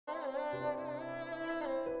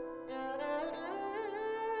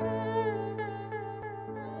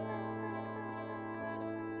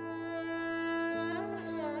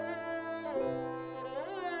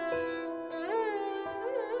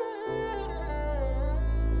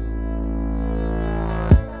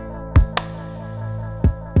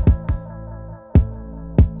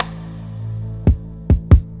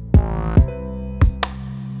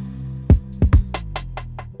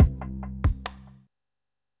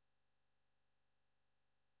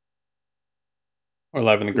We're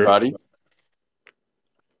live in the group. Everybody,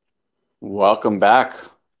 welcome back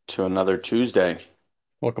to another Tuesday,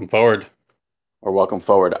 Welcome forward. or welcome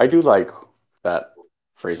forward. I do like that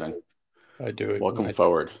phrasing. I do it. Welcome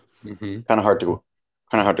forward. Mm-hmm. Kind of hard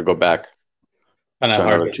to go back Kind to of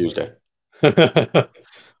another hard. Tuesday. Kind of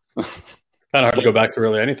hard to go back to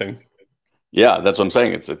really anything. Yeah, that's what I'm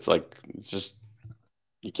saying. It's just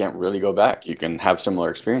you can't really go back. You can have similar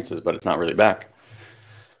experiences, but it's not really back,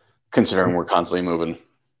 considering we're constantly moving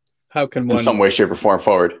How can in one? some way, shape, or form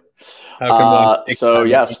forward. How can one take So time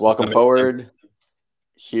yes, to welcome amazing? forward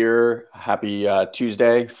here. Happy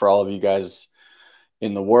Tuesday for all of you guys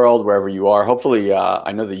in the world, wherever you are. Hopefully,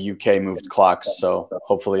 I know the UK moved clocks, so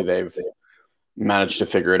hopefully they've managed to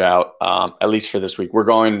figure it out, at least for this week.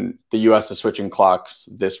 The US is switching clocks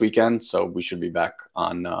this weekend, so we should be back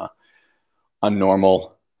on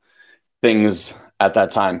normal things at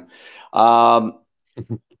that time.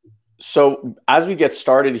 So as we get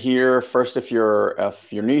started here, first, if you're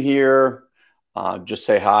new here, just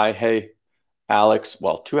say hi. Hey, Alex.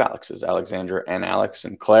 Well, two Alexes, Alexandra and Alex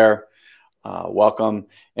and Claire. Welcome.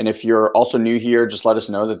 And if you're also new here, just let us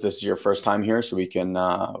know that this is your first time here, so we can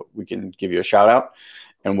give you a shout out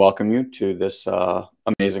and welcome you to this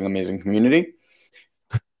amazing community.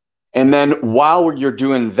 And then while you're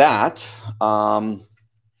doing that,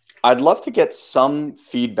 I'd love to get some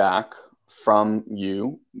feedback from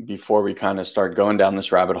you before we kind of start going down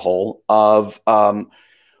this rabbit hole of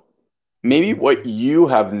maybe what you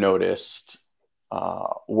have noticed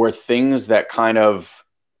were things that kind of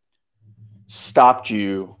stopped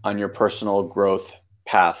you on your personal growth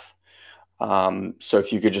path. So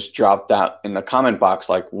if you could just drop that in the comment box,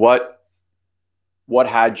 like what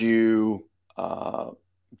had you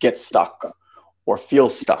get stuck or feel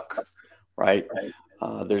stuck, right?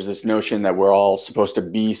 There's this notion that we're all supposed to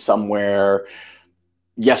be somewhere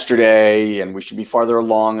yesterday and we should be farther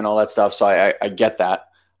along and all that stuff. So I get that.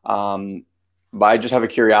 But I just have a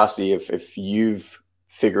curiosity if you've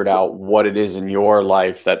figured out what it is in your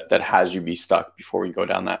life that has you be stuck before we go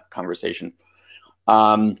down that conversation.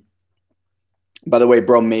 By the way,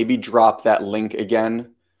 bro, maybe drop that link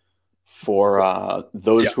again for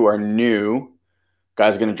those who are new.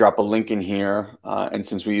 Guys, going to drop a link in here. And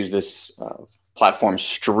since we use this platform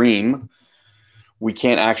Stream, we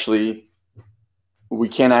can't actually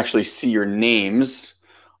see your names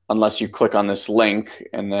unless you click on this link,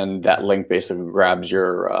 and then that link basically grabs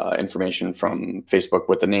your information from Facebook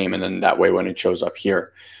with the name, and then that way when it shows up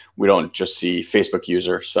here, we don't just see Facebook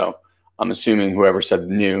user. So I'm assuming whoever said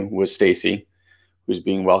new was Stacy, who's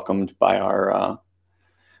being welcomed by our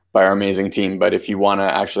amazing team. But if you want to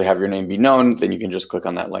actually have your name be known, then you can just click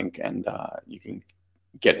on that link and you can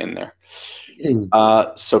get in there.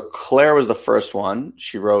 So Claire was the first one.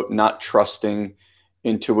 She wrote, not trusting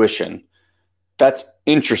intuition. That's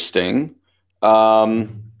interesting.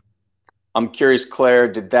 I'm curious,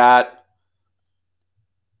 Claire,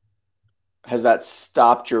 has that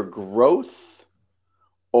stopped your growth?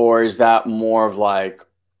 Or is that more of like,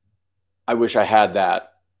 I wish I had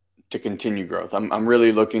that to continue growth? I'm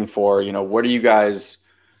really looking for, what do you guys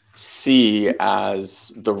see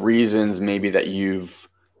as the reasons maybe that you've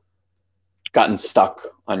gotten stuck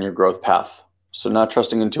on your growth path? So not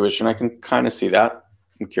trusting intuition, I can kind of see that.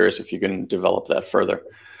 I'm curious if you can develop that further.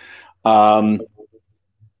 I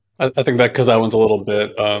think that because that one's a little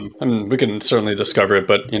bit, I mean, we can certainly discover it,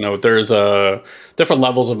 but there's different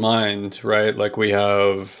levels of mind, right? Like we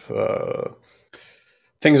have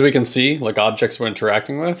things we can see, like objects we're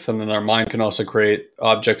interacting with, and then our mind can also create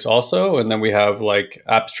objects also. And then we have like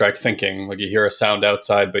abstract thinking, like you hear a sound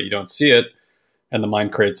outside, but you don't see it, and the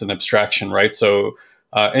mind creates an abstraction, right? So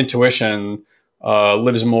intuition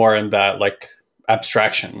lives more in that like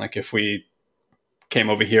abstraction. Like if we came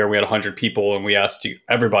over here, we had 100 people and we asked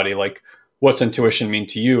everybody, like, what's intuition mean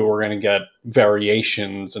to you? We're going to get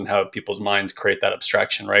variations in how people's minds create that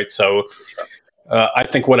abstraction, right? So I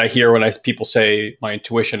think what I hear when people say my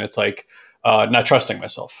intuition, it's like not trusting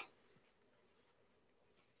myself,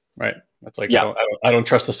 right? It's like, yeah. I don't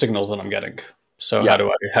trust the signals that I'm getting. So yeah.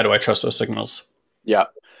 How do I trust those signals? Yeah.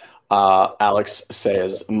 Alex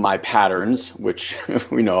says my patterns, which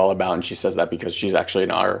we know all about. And she says that because she's actually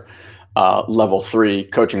in our level 3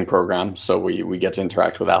 coaching program. So we get to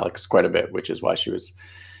interact with Alex quite a bit, which is why she was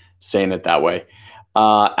saying it that way.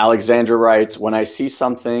 Alexandra writes, when I see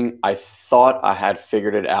something, I thought I had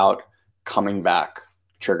figured it out, coming back.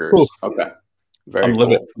 Ooh, Triggers. Okay. Very cool.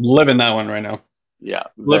 I'm living that one right now. Yeah.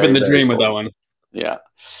 Living Very, the very dream with that cool. one. Yeah.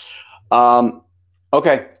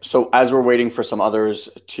 Okay. So as we're waiting for some others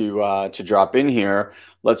to drop in here,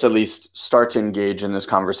 let's at least start to engage in this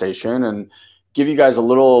conversation and give you guys a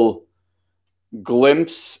little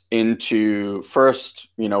glimpse into first,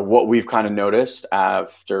 what we've kind of noticed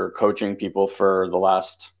after coaching people for the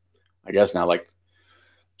last, I guess now like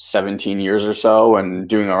 17 years or so, and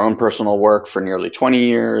doing our own personal work for nearly 20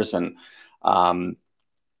 years. And um,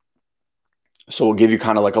 so we'll give you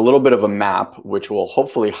kind of like a little bit of a map, which will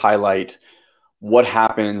hopefully highlight what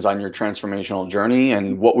happens on your transformational journey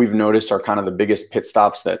and what we've noticed are kind of the biggest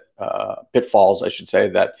pitfalls, I should say,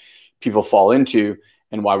 that people fall into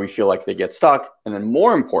and why we feel like they get stuck. And then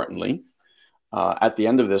more importantly, at the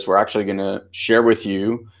end of this, we're actually going to share with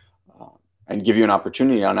you and give you an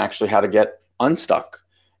opportunity on actually how to get unstuck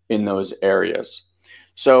in those areas.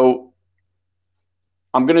 So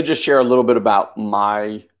I'm going to just share a little bit about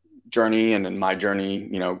my journey, and in my journey,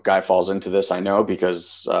 Guy falls into this, I know,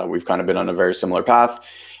 because we've kind of been on a very similar path.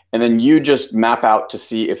 And then you just map out to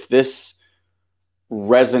see if this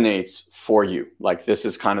resonates for you. Like, this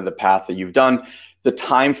is kind of the path that you've done. The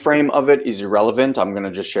time frame of it is irrelevant. I'm going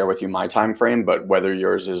to just share with you my time frame, but whether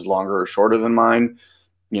yours is longer or shorter than mine,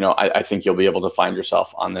 I think you'll be able to find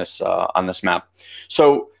yourself on this map.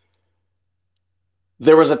 So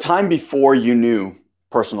there was a time before you knew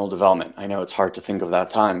personal development. I know it's hard to think of that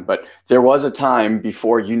time, but there was a time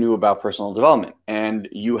before you knew about personal development, and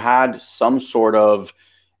you had some sort of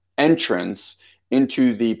entrance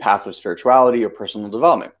into the path of spirituality or personal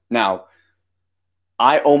development. Now,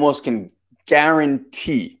 I almost can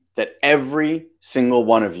guarantee that every single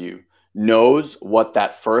one of you knows what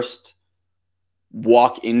that first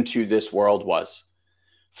walk into this world was.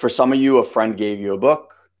 For some of you, a friend gave you a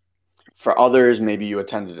book. For others, maybe you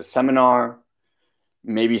attended a seminar.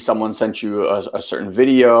 Maybe someone sent you a certain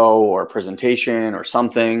video or a presentation or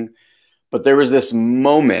something. But there was this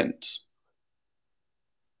moment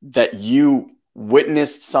that you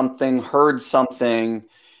witnessed something, heard something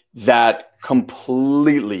that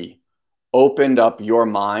completely opened up your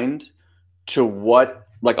mind to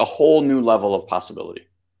like a whole new level of possibility.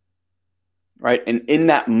 Right? And in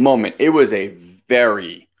that moment, it was a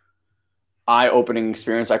very eye-opening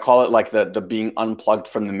experience. I call it like the being unplugged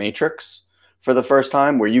from the matrix for the first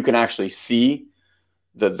time, where you can actually see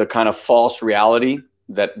the kind of false reality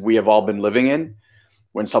that we have all been living in,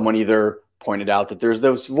 when someone either pointed out that there's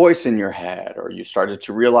this voice in your head, or you started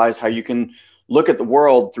to realize how you can look at the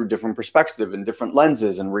world through different perspectives and different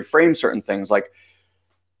lenses and reframe certain things. Like,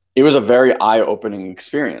 it was a very eye-opening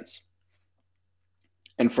experience.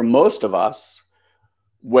 And for most of us,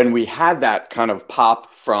 when we had that kind of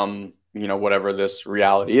pop from, whatever this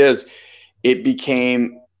reality is, it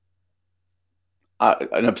became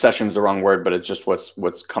an obsession is the wrong word, but it's just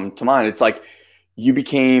what's come to mind. It's like you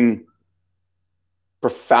became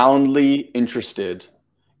profoundly interested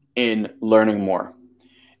in learning more.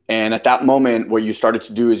 And at that moment, what you started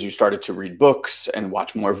to do is you started to read books and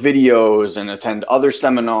watch more videos and attend other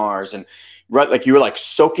seminars. And like you were like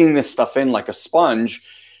soaking this stuff in like a sponge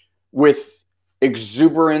with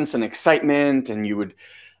exuberance and excitement. And you would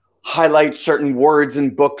highlight certain words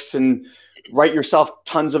in books and write yourself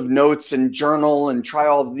tons of notes and journal and try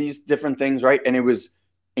all of these different things, right? And it was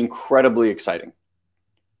incredibly exciting.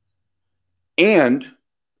 And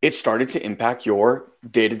it started to impact your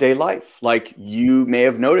day-to-day life. Like, you may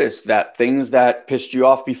have noticed that things that pissed you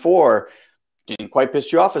off before didn't quite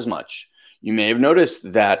piss you off as much. You may have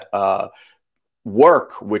noticed that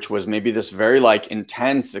work, which was maybe this very like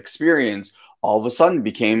intense experience, all of a sudden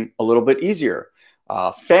became a little bit easier.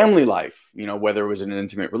 Family life, whether it was in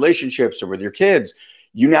intimate relationships or with your kids,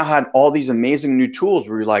 you now had all these amazing new tools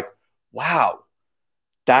where you're like, wow,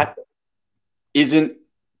 that isn't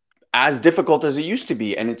as difficult as it used to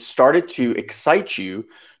be. And it started to excite you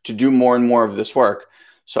to do more and more of this work.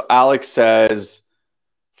 So Alex says,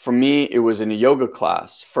 for me, it was in a yoga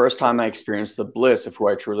class. First time I experienced the bliss of who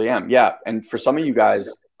I truly am. Yeah. And for some of you guys,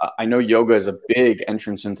 I know yoga is a big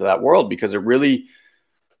entrance into that world, because it really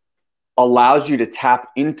allows you to tap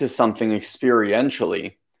into something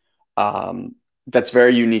experientially that's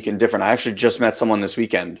very unique and different. I actually just met someone this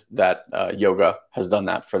weekend that yoga has done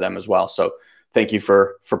that for them as well. So thank you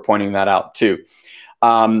for pointing that out too.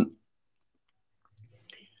 So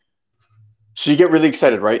you get really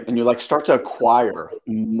excited, right? And you like start to acquire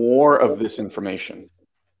more of this information.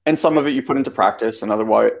 And some of it you put into practice, and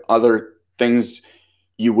other things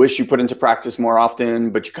you wish you put into practice more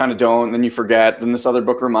often, but you kind of don't. And then you forget. Then this other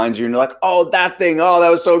book reminds you, and you're like, "Oh, that thing! Oh, that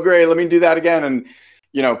was so great! Let me do that again." And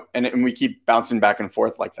and we keep bouncing back and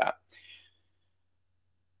forth like that.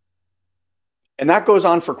 And that goes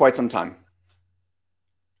on for quite some time.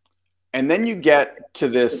 And then you get to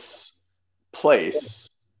this place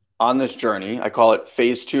on this journey. I call it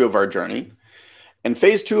phase 2 of our journey. And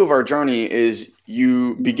phase 2 of our journey is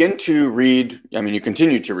you begin to read, I mean, you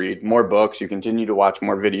continue to read more books, you continue to watch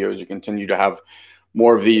more videos, you continue to have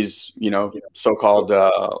more of these, so-called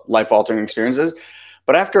life-altering experiences.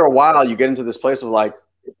 But after a while, you get into this place of like,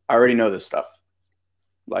 I already know this stuff.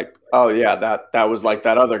 Like, oh yeah, that was like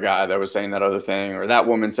that other guy that was saying that other thing, or that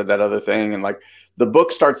woman said that other thing. And like the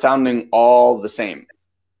book starts sounding all the same.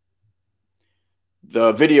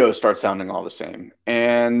 The videos start sounding all the same.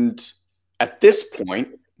 And at this point,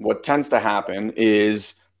 what tends to happen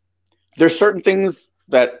is there's certain things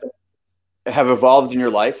that have evolved in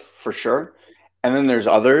your life for sure. And then there's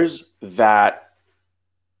others that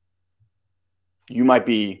you might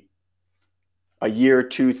be a year,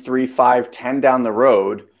 2, 3, 5, 10 down the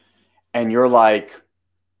road, and you're like,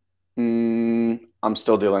 I'm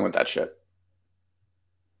still dealing with that shit.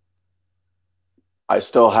 I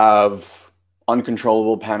still have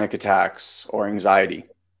uncontrollable panic attacks or anxiety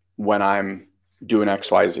when I'm doing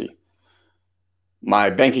XYZ. My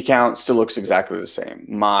bank account still looks exactly the same.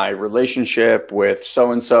 My relationship with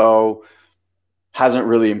so and so hasn't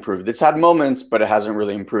really improved. It's had moments, but it hasn't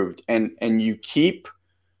really improved. And you keep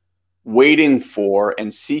waiting for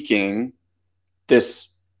and seeking this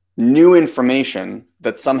new information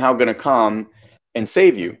that's somehow going to come and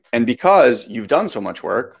save you. And because you've done so much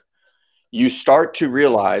work, you start to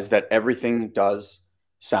realize that everything does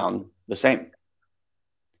sound the same.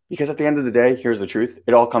 Because at the end of the day, here's the truth.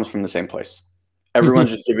 It all comes from the same place. Everyone's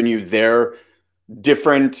just giving you their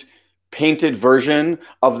different painted version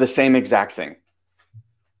of the same exact thing.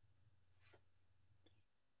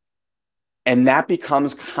 And that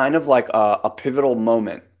becomes kind of like a pivotal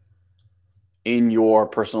moment in your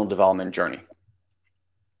personal development journey.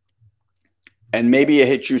 And maybe it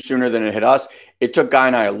hit you sooner than it hit us. It took Guy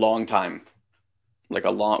and I a long time.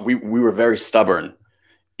 We were very stubborn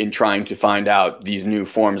in trying to find out these new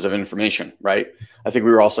forms of information, right? I think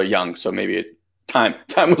we were also young, so maybe time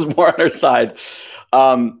was more on our side.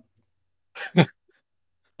 But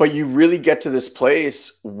you really get to this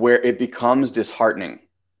place where it becomes disheartening.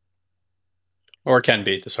 Or can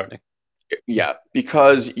be disheartening. Yeah,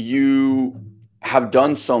 because you have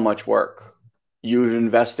done so much work. You've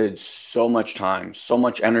invested so much time, so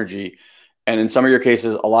much energy, and in some of your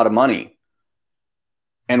cases, a lot of money.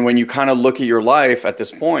 And when you kind of look at your life at this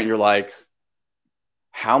point, you're like,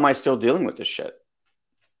 how am I still dealing with this shit?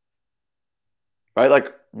 Right?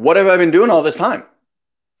 Like, what have I been doing all this time?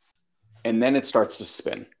 And then it starts to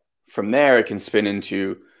spin. From there, it can spin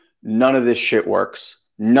into none of this shit works.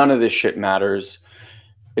 None of this shit matters.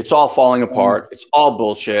 It's all falling apart. It's all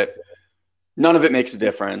bullshit. None of it makes a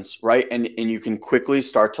difference, right? And you can quickly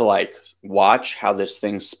start to like watch how this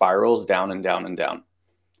thing spirals down and down and down.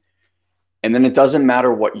 And then it doesn't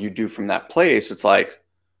matter what you do from that place. It's like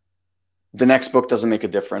the next book doesn't make a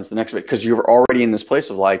difference. The next, because you're already in this place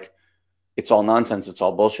of like, it's all nonsense. It's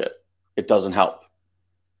all bullshit. It doesn't help.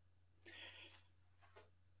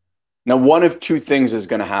 Now, one of two things is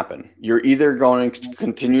going to happen. You're either going to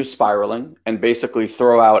continue spiraling and basically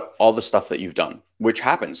throw out all the stuff that you've done, which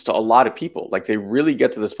happens to a lot of people. Like they really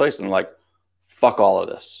get to this place and they're like, fuck all of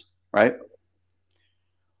this, right?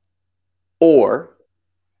 Or,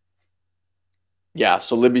 yeah,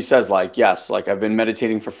 so Libby says like, yes, like I've been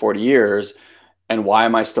meditating for 40 years and why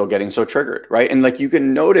am I still getting so triggered, right? And like you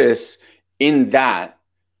can notice in that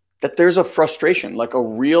there's a frustration, like a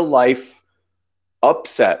real life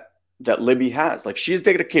upset that Libby has. Like she's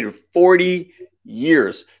dedicated 40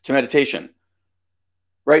 years to meditation,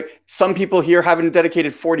 right? Some people here haven't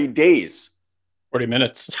dedicated 40 days. 40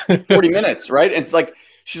 minutes. 40 minutes, right? And it's like,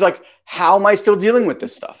 she's like, how am I still dealing with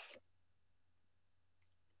this stuff?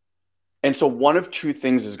 And so one of two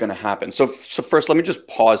things is going to happen. So first, let me just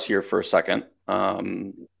pause here for a second.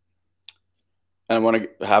 And I want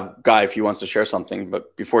to have Guy, if he wants to share something,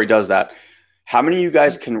 but before he does that, how many of you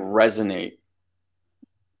guys can resonate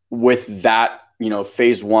with that,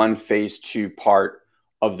 phase 1, phase 2 part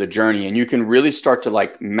of the journey? And you can really start to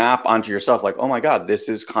like map onto yourself, like, oh my God, this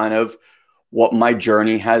is kind of what my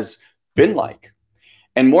journey has been like.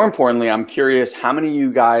 And more importantly, I'm curious, how many of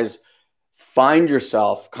you guys find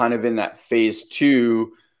yourself kind of in that phase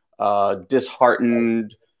 2,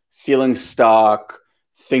 disheartened, feeling stuck,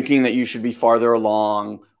 thinking that you should be farther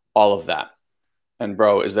along, all of that. And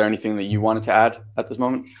bro, is there anything that you wanted to add at this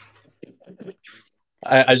moment?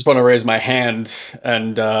 I just want to raise my hand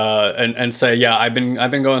and say, yeah, I've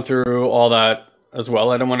been going through all that as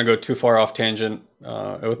well. I don't want to go too far off tangent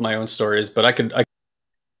with my own stories, but I could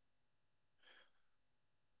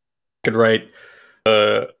write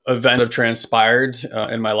event have transpired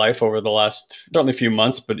in my life over the last certainly few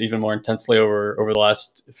months, but even more intensely over the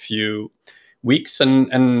last few weeks.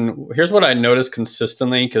 And here's what I noticed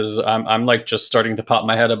consistently, because I'm like just starting to pop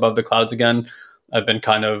my head above the clouds again. I've been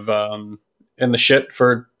kind of in the shit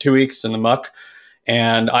for 2 weeks in the muck.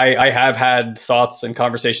 And I have had thoughts and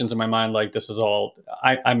conversations in my mind like, this is all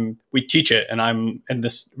we teach it, and I'm in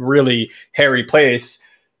this really hairy place,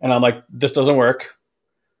 and I'm like, this doesn't work.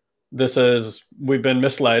 We've been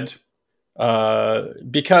misled,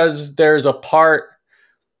 because there's a part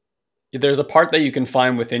that you can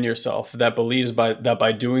find within yourself that believes that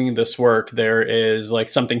by doing this work there is like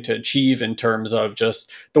something to achieve in terms of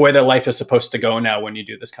just the way that life is supposed to go now when you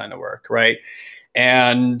do this kind of work, right?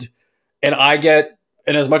 And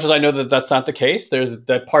and as much as I know that that's not the case, there's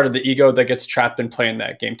that part of the ego that gets trapped in playing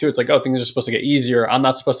that game too. It's like, oh, things are supposed to get easier. I'm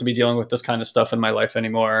not supposed to be dealing with this kind of stuff in my life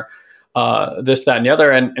anymore. This, that, and the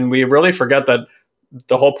other, and we really forget that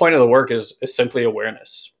the whole point of the work is simply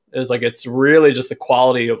awareness. Is like, it's really just the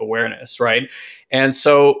quality of awareness, right? And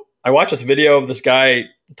so I watched this video of this guy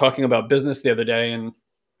talking about business the other day, and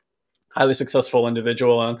highly successful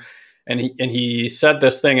individual, and he said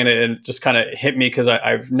this thing, and it just kind of hit me, because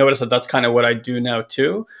I've noticed that that's kind of what I do now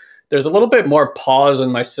too. There's a little bit more pause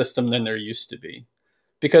in my system than there used to be,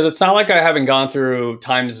 because it's not like I haven't gone through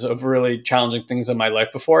times of really challenging things in my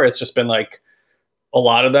life before. It's just been like a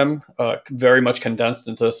lot of them, very much condensed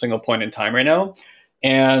into a single point in time right now.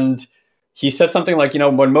 And he said something like,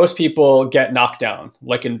 when most people get knocked down,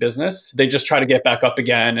 like in business, they just try to get back up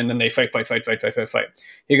again, and then they fight, fight, fight, fight, fight, fight, fight.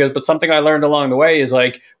 He goes, but something I learned along the way is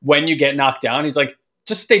like, when you get knocked down, he's like,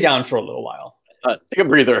 just stay down for a little while. Take a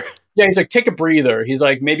breather. Yeah, he's like, take a breather. He's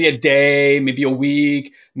like, maybe a day, maybe a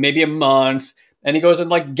week, maybe a month. And he goes, and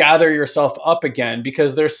like, gather yourself up again,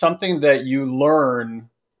 because there's something that you learn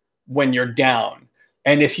when you're down.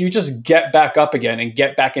 And if you just get back up again and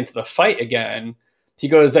get back into the fight again, he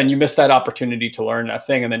goes, then you miss that opportunity to learn that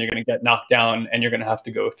thing. And then you're going to get knocked down, and you're going to have to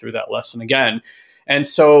go through that lesson again. And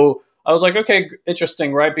so I was like, okay,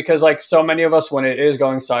 interesting, right? Because like so many of us, when it is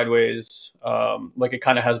going sideways, like it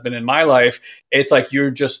kind of has been in my life, it's like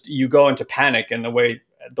you go into panic. And the way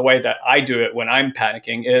that I do it when I'm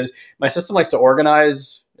panicking is my system likes to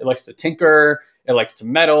organize. It likes to tinker. It likes to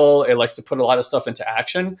meddle. It likes to put a lot of stuff into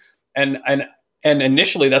action. And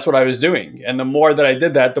initially, that's what I was doing. And the more that I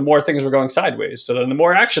did that, the more things were going sideways. So then the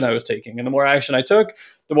more action I was taking, and the more action I took,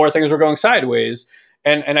 the more things were going sideways.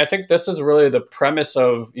 And I think this is really the premise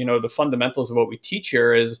of, the fundamentals of what we teach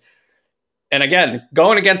here is, and again,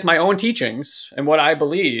 going against my own teachings and what I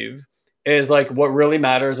believe is like, what really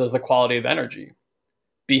matters is the quality of energy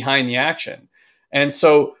behind the action. And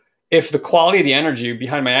so if the quality of the energy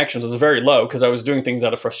behind my actions was very low, because I was doing things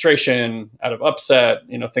out of frustration, out of upset,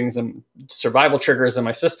 things and survival triggers in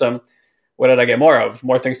my system, what did I get more of?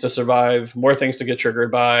 More things to survive, more things to get triggered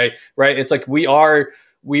by, right? It's like we are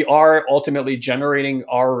ultimately generating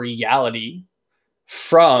our reality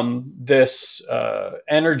from this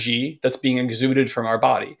energy that's being exuded from our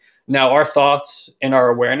body. Now, our thoughts and our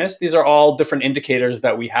awareness, these are all different indicators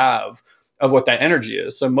that we have of what that energy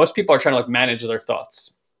is. So most people are trying to like manage their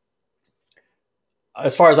thoughts.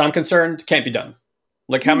 As far as I'm concerned, can't be done.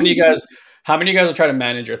 Like how many of you guys are trying to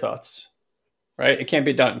manage your thoughts, right? It can't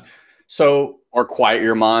be done. So, or quiet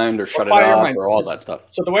your mind, or shut it up, or all that stuff.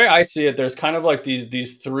 So the way I see it, there's kind of like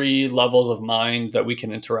these three levels of mind that we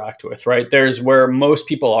can interact with, right? There's where most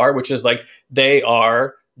people are, which is like, they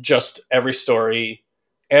are just every story,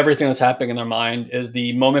 everything that's happening in their mind is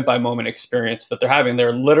the moment by moment experience that they're having.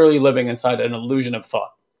 They're literally living inside an illusion of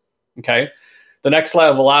thought. Okay. The next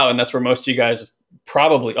level out, and that's where most of you guys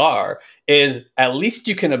probably are, is at least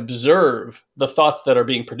you can observe the thoughts that are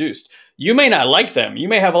being produced. You may not like them. You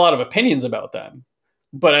may have a lot of opinions about them,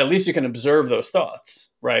 but at least you can observe those thoughts,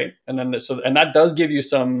 right? And then and that does give you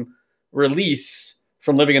some release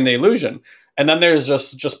from living in the illusion. And then there's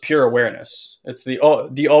just pure awareness. It's the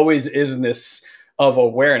always isness of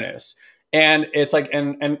awareness. And it's like,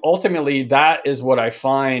 and ultimately that is what I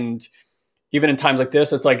find. Even in times like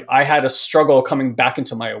this, it's like I had a struggle coming back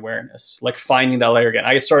into my awareness, like finding that layer again.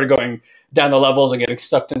 I started going down the levels and getting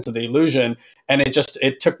sucked into the illusion. And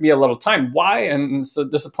it took me a little time. Why? And so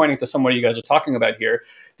this is pointing to some of what you guys are talking about here,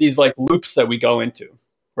 these like loops that we go into,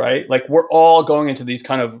 right? Like we're all going into these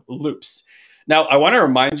kind of loops. Now, I want to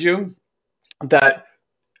remind you that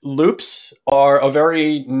loops are a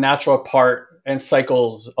very natural part and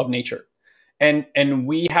cycles of nature. And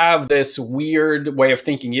we have this weird way of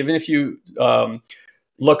thinking. Even if you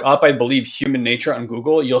look up, I believe, human nature on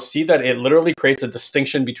Google, you'll see that it literally creates a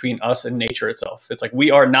distinction between us and nature itself. It's like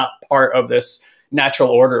we are not part of this natural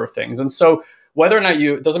order of things. And so whether or not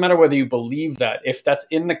it doesn't matter whether you believe that, if that's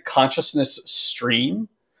in the consciousness stream,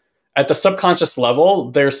 at the subconscious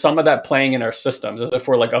level, there's some of that playing in our systems as if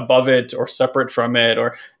we're like above it or separate from it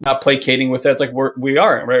or not placating with it. It's like we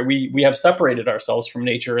aren't, right? We have separated ourselves from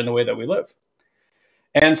nature in the way that we live.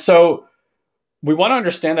 And so we want to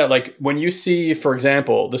understand that, like, when you see, for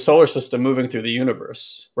example, the solar system moving through the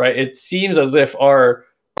universe, right? It seems as if our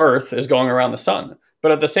Earth is going around the sun.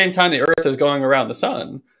 But at the same time the Earth is going around the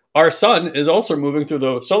sun, our sun is also moving through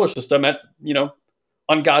the solar system at,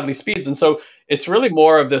 ungodly speeds. And so it's really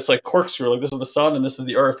more of this like corkscrew, like this is the sun and this is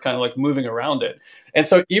the Earth kind of like moving around it. And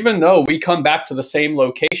so even though we come back to the same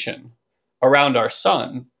location around our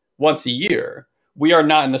sun once a year, we are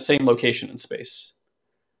not in the same location in space.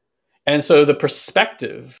 And so the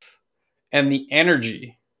perspective and the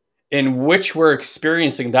energy in which we're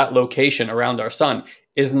experiencing that location around our sun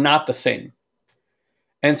is not the same.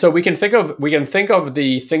 And so we can think of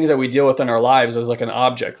the things that we deal with in our lives as like an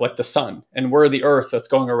object, like the sun, and we're the Earth that's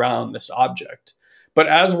going around this object. But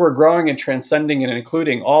as we're growing and transcending and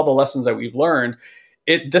including all the lessons that we've learned,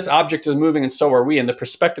 this object is moving and so are we, and the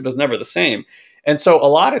perspective is never the same. And so a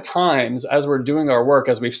lot of times as we're doing our work,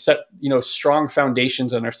 as we've set, strong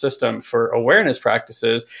foundations in our system for awareness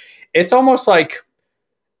practices, it's almost like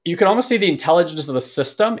you can almost see the intelligence of the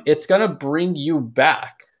system. It's going to bring you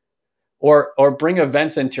back or bring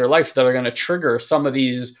events into your life that are going to trigger some of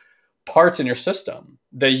these parts in your system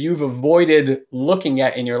that you've avoided looking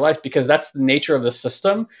at in your life, because that's the nature of the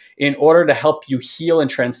system in order to help you heal and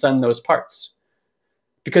transcend those parts.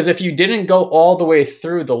 Because if you didn't go all the way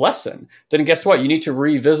through the lesson, then guess what? You need to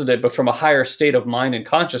revisit it, but from a higher state of mind and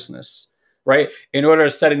consciousness, right? In order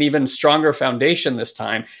to set an even stronger foundation this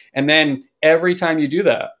time. And then every time you do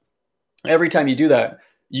that,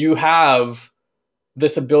 you have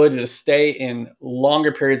this ability to stay in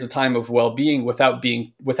longer periods of time of well-being without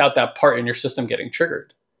that part in your system getting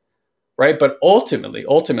triggered, right? But ultimately,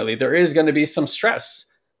 there is going to be some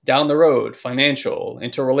stress down the road, financial,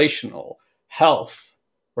 interrelational, health,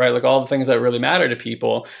 right? Like all the things that really matter to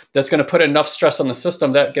people, that's going to put enough stress on the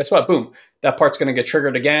system that, guess what? Boom, that part's going to get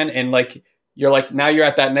triggered again. And now you're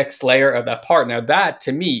at that next layer of that part. Now that,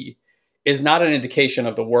 to me, is not an indication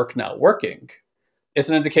of the work not working. It's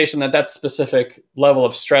an indication that specific level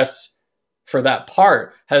of stress for that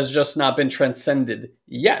part has just not been transcended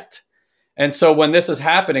yet. And so when this is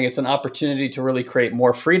happening, it's an opportunity to really create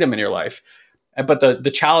more freedom in your life. But the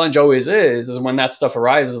challenge always is when that stuff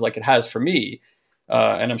arises, like it has for me,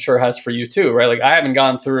 and I'm sure it has for you too, right? Like I haven't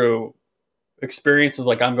gone through experiences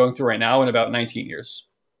like I'm going through right now in about 19 years.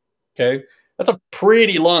 Okay. That's a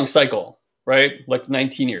pretty long cycle, right? Like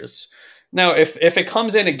 19 years. Now, if it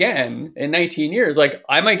comes in again in 19 years, like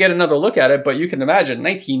I might get another look at it, but you can imagine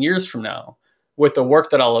 19 years from now with the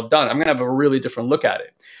work that I'll have done, I'm going to have a really different look at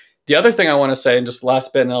it. The other thing I want to say, and just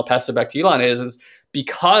last bit, and I'll pass it back to Ilan, is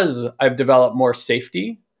because I've developed more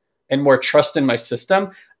safety and more trust in my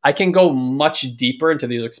system, I can go much deeper into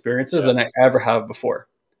these experiences than I ever have before.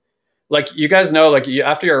 Like you guys know, like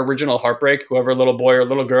after your original heartbreak, whoever little boy or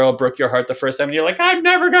little girl broke your heart the first time, and you're like, I'm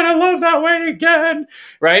never going to love that way again,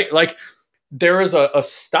 right? Like there is a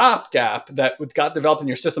stopgap that got developed in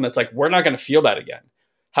your system that's like, we're not going to feel that again.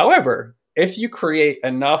 However, if you create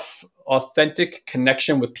enough authentic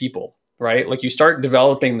connection with people, right? Like you start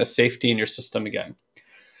developing the safety in your system again.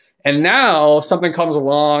 And now something comes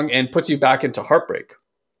along and puts you back into heartbreak.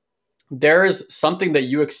 There's something that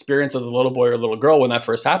you experienced as a little boy or a little girl when that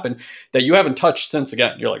first happened that you haven't touched since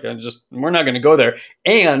again. You're like, we're not going to go there,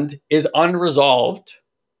 and is unresolved,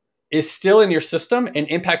 is still in your system and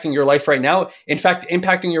impacting your life right now. In fact,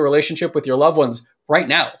 impacting your relationship with your loved ones right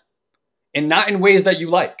now, and not in ways that you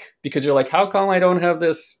like, because you're like, how come I don't have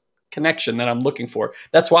this connection that I'm looking for?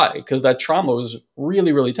 That's why, because that trauma was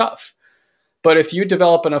really, really tough. But if you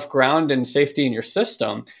develop enough ground and safety in your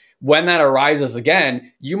system, when that arises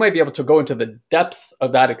again, you might be able to go into the depths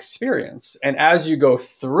of that experience. And as you go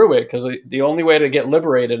through it, because the only way to get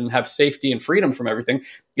liberated and have safety and freedom from everything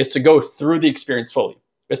is to go through the experience fully,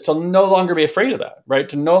 is to no longer be afraid of that, right?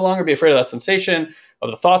 To no longer be afraid of that sensation,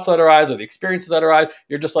 of the thoughts that arise, or the experiences that arise.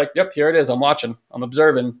 You're just like, yep, here it is. I'm watching, I'm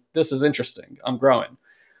observing. This is interesting. I'm growing.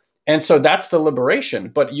 And so that's the liberation,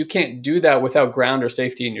 but you can't do that without ground or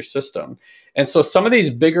safety in your system. And so some of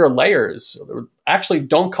these bigger layers actually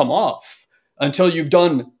don't come off until you've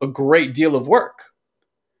done a great deal of work,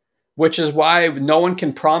 which is why no one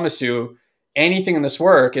can promise you anything in this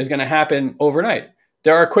work is going to happen overnight.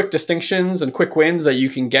 There are quick distinctions and quick wins that you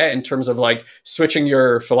can get in terms of like switching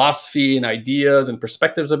your philosophy and ideas and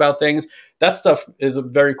perspectives about things. That stuff is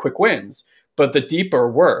very quick wins. But the deeper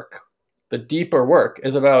work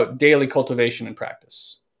is about daily cultivation and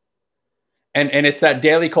practice. And it's that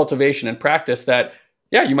daily cultivation and practice that,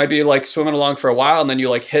 yeah, you might be like swimming along for a while and then you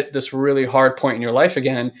like hit this really hard point in your life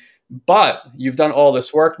again. But you've done all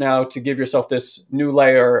this work now to give yourself this new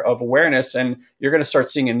layer of awareness, and you're going to start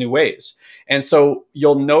seeing in new ways. And so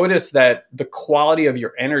you'll notice that the quality of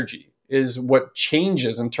your energy is what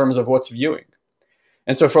changes in terms of what's viewing.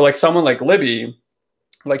 And so for like someone like Libby,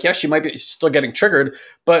 like, yeah, she might be still getting triggered,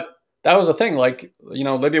 but that was the thing. Like, you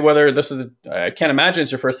know, Libby, whether this is, I can't imagine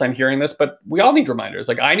it's your first time hearing this, but we all need reminders.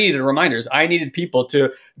 Like, I needed reminders. I needed people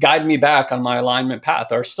to guide me back on my alignment path,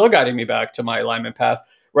 or still guiding me back to my alignment path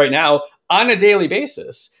right now on a daily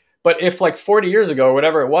basis. But if like 40 years ago or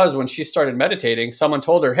whatever it was when she started meditating, someone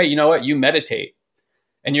told her, hey, you know what, you meditate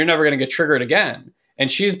and you're never going to get triggered again. And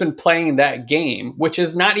she's been playing that game, which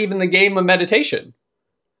is not even the game of meditation,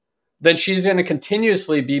 then she's going to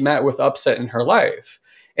continuously be met with upset in her life.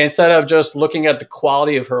 Instead of just looking at the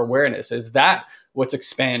quality of her awareness, is that what's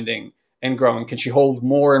expanding and growing? Can she hold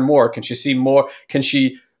more and more? Can she see more? Can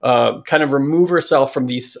she kind of remove herself from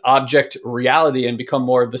this object reality and become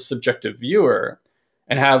more of the subjective viewer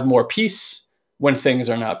and have more peace when things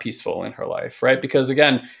are not peaceful in her life, right? Because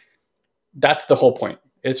again, that's the whole point.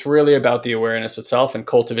 It's really about the awareness itself and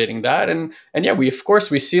cultivating that. And yeah, we of course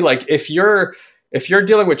we see like if you're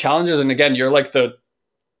dealing with challenges, and again, you're like the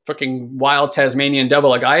fucking wild Tasmanian devil,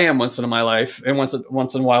 like I am once in my life, and once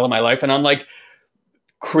in a while in my life, and I'm like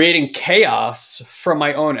creating chaos from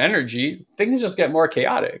my own energy, things just get more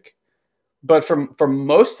chaotic. But for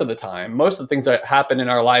most of the time, most of the things that happen in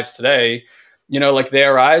our lives today, you know, like they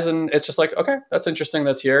arise and it's just like, okay, that's interesting,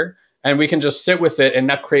 that's here. And we can just sit with it and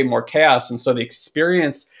not create more chaos. And so the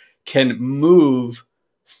experience can move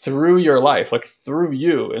through your life, like through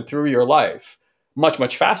you and through your life much,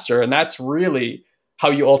 much faster. And that's really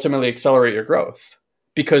how you ultimately accelerate your growth,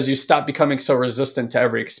 because you stop becoming so resistant to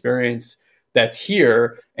every experience that's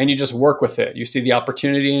here and you just work with it. You see the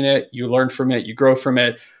opportunity in it, you learn from it, you grow from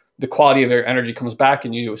it. The quality of your energy comes back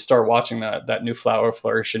and you start watching that new flower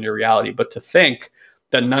flourish in your reality. But to think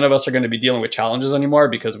that none of us are going to be dealing with challenges anymore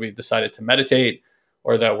because we've decided to meditate,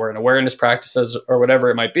 or that we're in awareness practices or whatever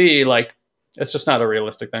it might be, like it's just not a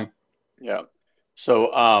realistic thing. Yeah.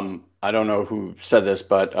 So I don't know who said this,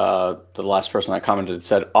 but the last person I commented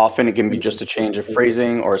said, often it can be just a change of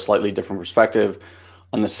phrasing or a slightly different perspective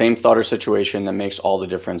on the same thought or situation that makes all the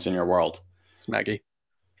difference in your world. It's Maggie.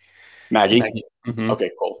 Maggie? Maggie. Mm-hmm.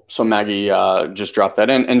 Okay, cool. So Maggie just dropped that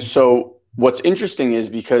in. And so what's interesting is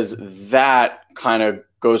because that kind of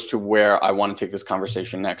goes to where I want to take this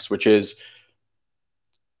conversation next, which is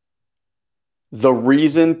the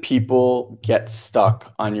reason people get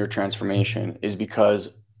stuck on your transformation is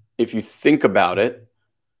because if you think about it,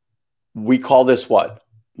 we call this what?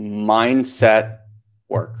 Mindset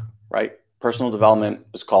work, right? Personal development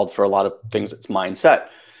is called for a lot of things. It's mindset.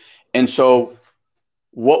 And so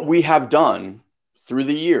what we have done through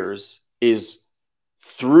the years is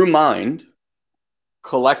through mind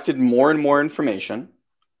collected more and more information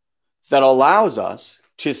that allows us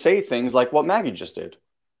to say things like what Maggie just did.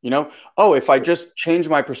 You know, oh, if I just change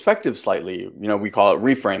my perspective slightly, you know, we call it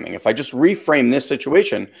reframing. If I just reframe this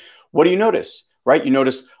situation, what do you notice, right? You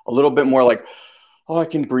notice a little bit more like, oh, I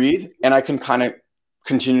can breathe and I can kind of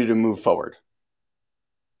continue to move forward,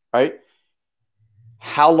 right?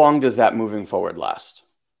 How long does that moving forward last?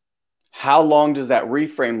 How long does that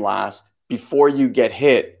reframe last before you get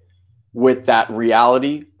hit with that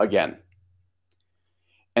reality again?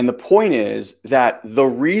 And the point is that the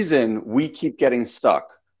reason we keep getting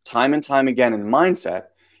stuck time and time again in mindset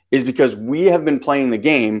is because we have been playing the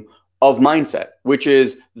game of mindset, which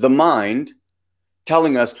is the mind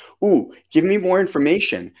telling us, ooh, give me more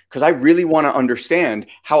information because I really want to understand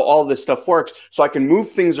how all this stuff works so I can move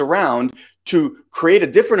things around to create a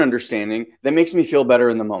different understanding that makes me feel better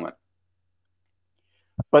in the moment.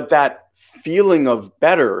 But that feeling of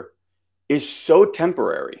better is so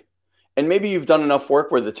temporary. And maybe you've done enough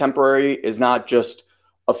work where the temporary is not just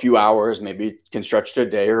a few hours, maybe it can stretch to a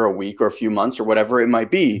day or a week or a few months or whatever it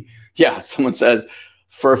might be. Yeah, someone says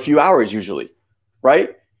for a few hours usually,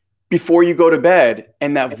 right? Before you go to bed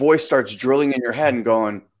and that voice starts drilling in your head and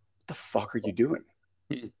going, what the fuck are you doing?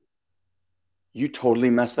 You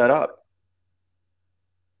totally messed that up.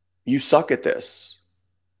 You suck at this.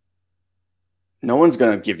 No one's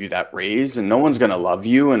going to give you that raise and no one's going to love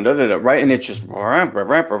you and da, da, da, right? And it's just,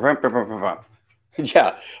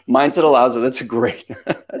 Yeah, mindset allows it. That's a great,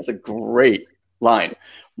 that's a great line.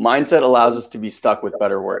 Mindset allows us to be stuck with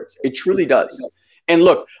better words. It truly does. And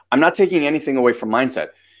look, I'm not taking anything away from mindset.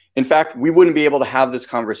 In fact, we wouldn't be able to have this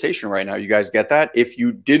conversation right now. You guys get that? If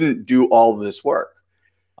you didn't do all of this work.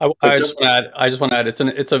 But I just just want to add. I just want to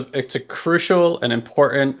add. It's a crucial and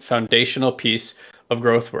important foundational piece of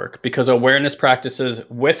growth work because awareness practices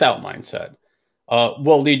without mindset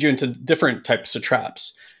will lead you into different types of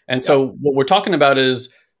traps. And yeah, so what we're talking about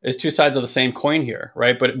is two sides of the same coin here,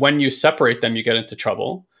 right? But when you separate them, you get into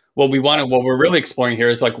trouble. What we're really exploring here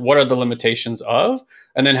is like what are the limitations of,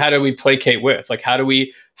 and then how do we placate with? Like how do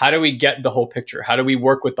we get the whole picture? How do we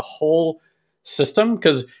work with the whole system?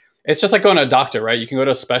 Because it's just like going to a doctor, right? You can go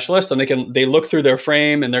to a specialist and they look through their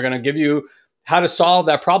frame and they're going to give you how to solve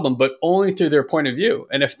that problem, but only through their point of view.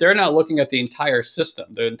 And if they're not looking at the entire system,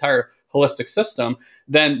 the entire holistic system,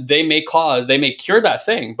 then they may cure that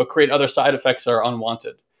thing, but create other side effects that are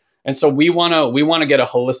unwanted. And so we want to get a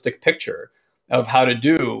holistic picture of how to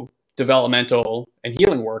do developmental and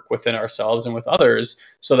healing work within ourselves and with others,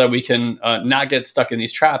 so that we can not get stuck in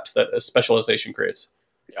these traps that a specialization creates.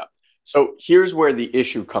 yeah. So here's where the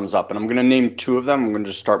issue comes up, and I'm going to name two of them. I'm going to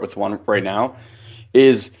just start with one right now.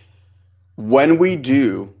 Is when we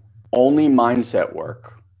do only mindset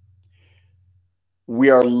work, we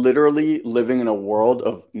are literally living in a world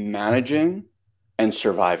of managing and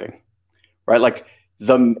surviving, right? Like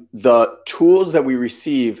the tools that we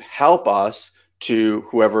receive help us to,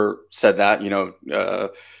 whoever said that,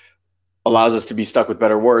 allows us to be stuck with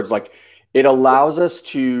better words. Like it allows us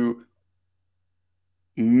to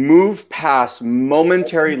move past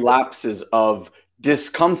momentary lapses of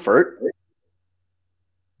discomfort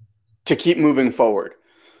to keep moving forward.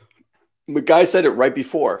 The guy said it right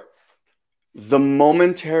before. The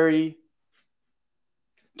momentary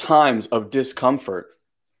times of discomfort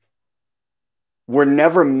were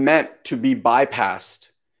never meant to be bypassed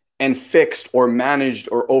and fixed or managed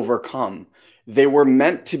or overcome. They were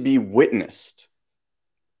meant to be witnessed,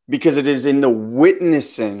 because it is in the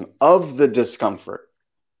witnessing of the discomfort,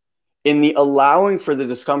 in the allowing for the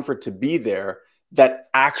discomfort to be there, that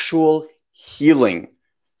actual healing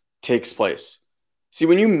takes place. See,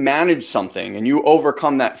 when you manage something and you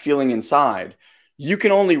overcome that feeling inside, you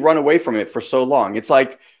can only run away from it for so long. It's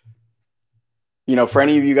like, for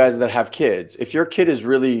any of you guys that have kids, if your kid is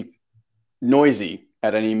really noisy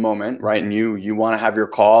at any moment, right, and you want to have your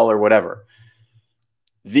call or whatever,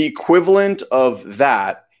 the equivalent of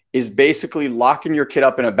that is basically locking your kid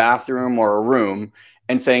up in a bathroom or a room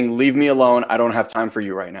and saying, leave me alone. I don't have time for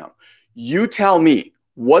you right now. You tell me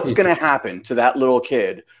what's going to happen to that little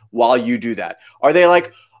kid while you do that. Are they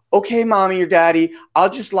like, okay, mommy or daddy, I'll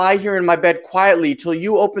just lie here in my bed quietly till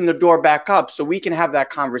you open the door back up so we can have that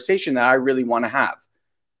conversation that I really want to have?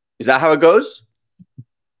 Is that how it goes?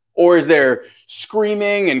 Or is there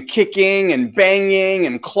screaming and kicking and banging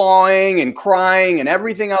and clawing and crying and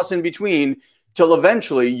everything else in between till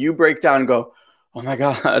eventually you break down and go, oh my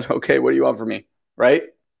God, okay, what do you want from me? Right?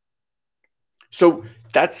 So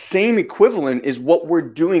that same equivalent is what we're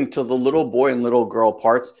doing to the little boy and little girl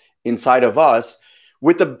parts inside of us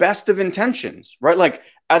with the best of intentions, right? Like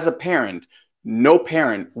as a parent, no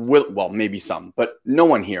parent will, well, maybe some, but no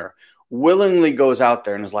one here willingly goes out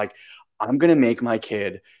there and is like, I'm going to make my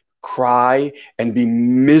kid cry and be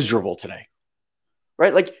miserable today,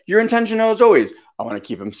 right? Like your intention is always, I want to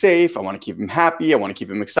keep him safe. I want to keep him happy. I want to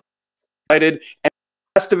keep him excited. And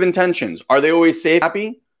best of intentions, are they always safe,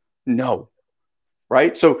 happy? No,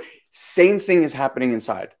 right? So same thing is happening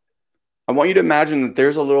inside. I want you to imagine that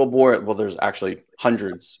there's a little boy, well, there's actually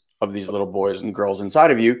hundreds of these little boys and girls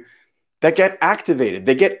inside of you that get activated.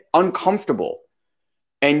 They get uncomfortable.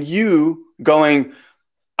 And you going,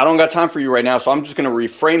 I don't got time for you right now, so I'm just going to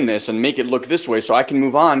reframe this and make it look this way so I can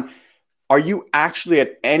move on. Are you actually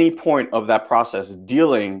at any point of that process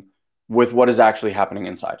dealing with what is actually happening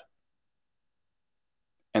inside?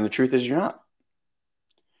 And the truth is you're not.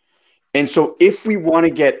 And so if we want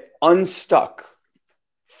to get unstuck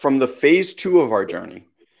from the phase 2 of our journey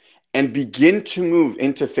and begin to move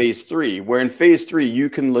into phase 3, where in phase 3 you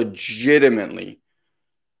can legitimately,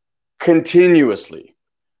 continuously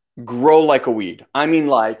grow like a weed. I mean,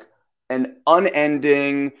 like an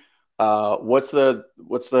unending, what's the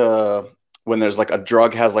when there's like a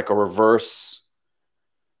drug has like a reverse,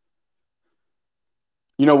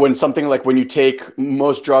 when something like when you take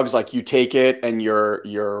most drugs, like you take it and your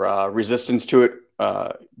resistance to it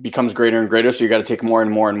becomes greater and greater. So you got to take more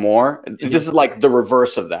and more and more. Mm-hmm. This is like the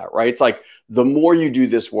reverse of that, right? It's like the more you do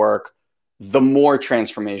this work, the more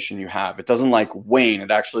transformation you have. It doesn't like wane.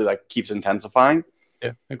 It actually like keeps intensifying.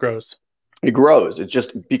 Yeah, it grows. It grows. It's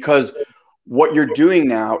just because What you're doing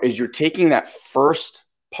now is you're taking that first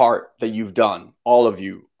part that you've done, all of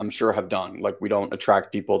you, I'm sure, have done. Like, we don't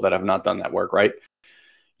attract people that have not done that work, right?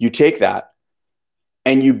 You take that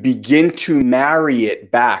and you begin to marry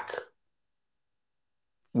it back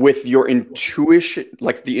with your intuition,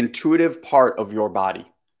 like the intuitive part of your body.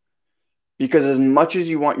 Because as much as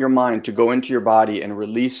you want your mind to go into your body and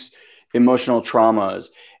release emotional traumas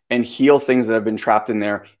and heal things that have been trapped in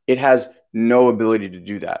there, it has no ability to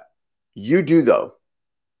do that. You do, though.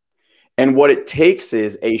 And what it takes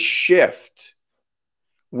is a shift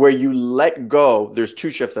where you let go. There's two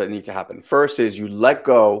shifts that need to happen. First is you let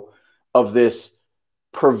go of this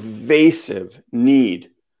pervasive need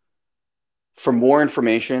for more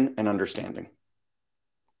information and understanding,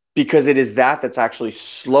 because it is that that's actually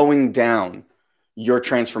slowing down your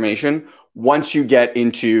transformation once you get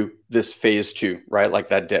into this phase 2, right? Like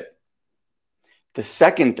that dip. The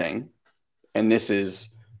second thing, and this is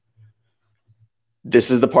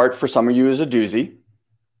the part for some of you is a doozy,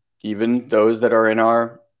 even those that are in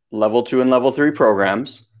our level 2 and level 3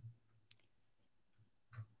 programs.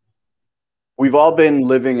 We've all been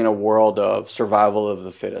living in a world of survival of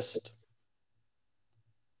the fittest.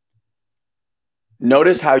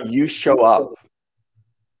 Notice how you show up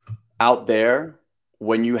out there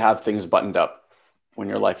when you have things buttoned up, when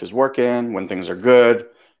your life is working, when things are good.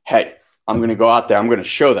 Hey, I'm going to go out there. I'm going to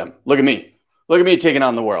show them. Look at me. Look at me taking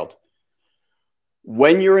on the world.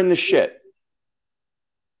 When you're in the shit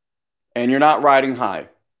and you're not riding high,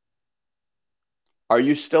 are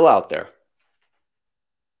you still out there?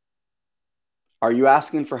 Are you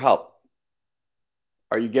asking for help?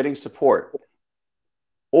 Are you getting support?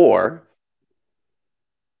 Or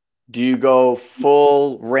do you go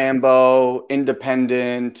full Rambo,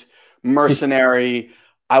 independent, mercenary?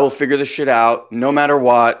 I will figure this shit out no matter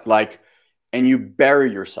what. Like, and you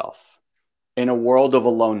bury yourself in a world of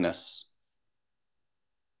aloneness.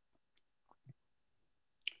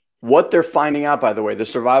 What they're finding out, by the way, the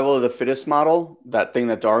survival of the fittest model, that thing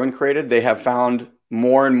that Darwin created, they have found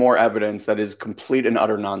more and more evidence that is complete and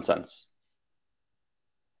utter nonsense.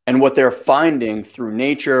 And what they're finding through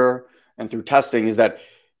nature and through testing is that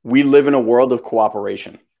we live in a world of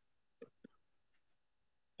cooperation.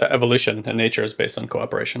 Evolution and nature is based on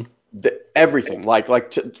cooperation. Everything,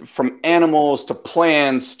 from animals to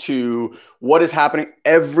plants to what is happening,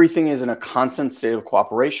 everything is in a constant state of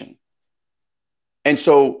cooperation. And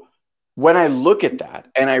so when I look at that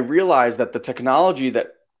and I realize that the technology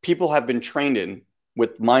that people have been trained in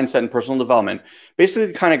with mindset and personal development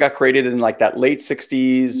basically kind of got created in like that late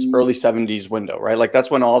 60s, early 70s window, right? Like that's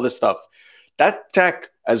when all this stuff, that tech,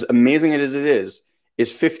 as amazing as it is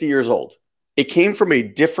 50 years old. It came from a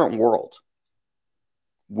different world.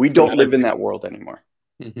 We don't live in that world anymore.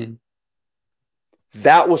 Mm-hmm.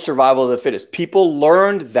 That was survival of the fittest. People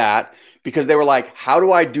learned that because they were like, how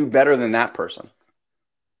do I do better than that person?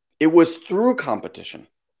 It was through competition.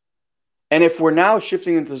 And if we're now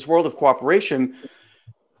shifting into this world of cooperation,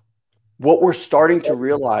 what we're starting to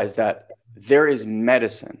realize that there is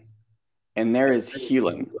medicine and there is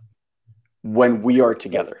healing when we are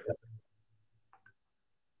together.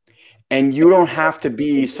 And you don't have to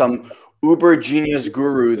be some uber genius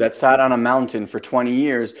guru that sat on a mountain for 20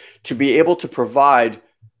 years to be able to provide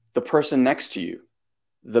the person next to you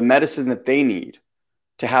the medicine that they need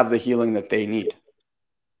to have the healing that they need.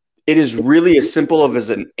 It is really as simple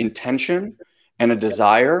as an intention and a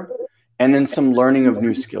desire, and then some learning of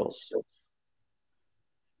new skills.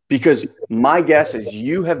 Because my guess is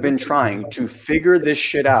you have been trying to figure this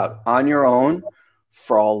shit out on your own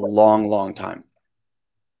for a long, long time.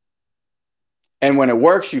 And when it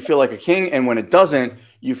works, you feel like a king. And when it doesn't,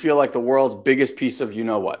 you feel like the world's biggest piece of you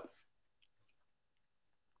know what.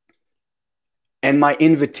 And my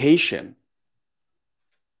invitation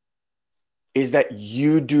is that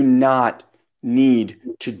you do not need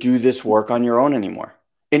to do this work on your own anymore.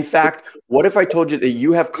 In fact, what if I told you that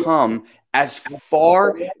you have come as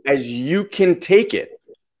far as you can take it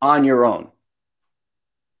on your own?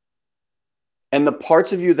 And the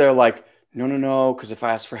parts of you that are like, no, because if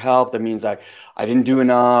I ask for help, that means I didn't do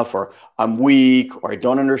enough, or I'm weak, or I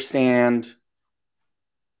don't understand.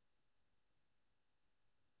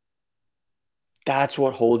 That's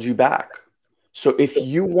what holds you back. So if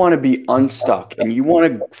you want to be unstuck and you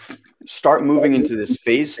want to start moving into this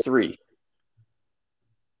phase 3,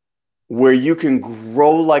 where you can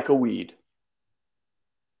grow like a weed,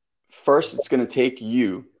 first, it's going to take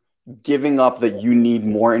you giving up that you need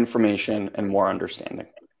more information and more understanding.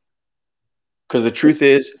 Because the truth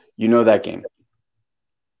is, you know that game.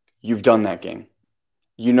 You've done that game.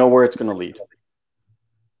 You know where it's going to lead.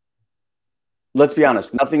 let's be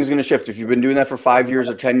honest, nothing's going to shift. If you've been doing that for 5 years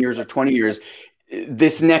or 10 years or 20 years,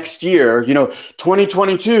 this next year,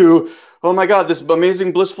 2022, oh my God, this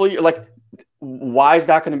amazing, blissful year, like, why is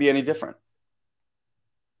that going to be any different?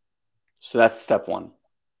 So that's step one.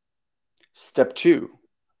 Step two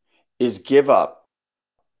is give up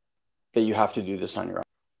that you have to do this on your own.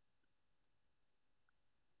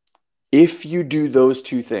 If you do those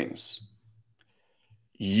two things,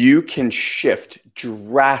 you can shift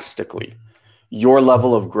drastically your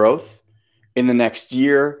level of growth in the next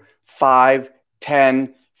year, 5,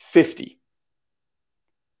 10, 50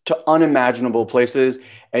 to unimaginable places.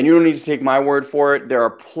 And you don't need to take my word for it. There are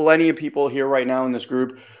plenty of people here right now in this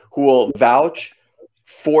group who will vouch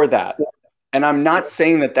for that. And I'm not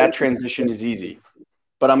saying that that transition is easy,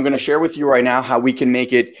 but I'm going to share with you right now how we can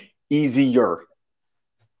make it easier.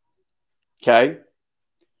 Okay?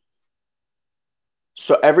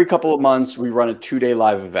 So every couple of months, we run a 2-day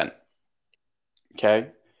live event. Okay?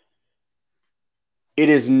 It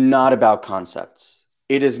is not about concepts.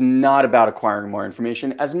 It is not about acquiring more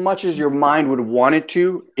information. As much as your mind would want it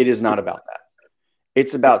to, it is not about that.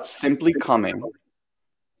 It's about simply coming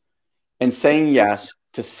and saying yes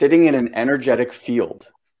to sitting in an energetic field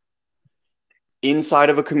inside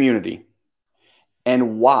of a community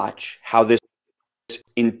and watch how this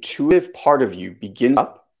intuitive part of you begins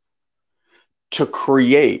up to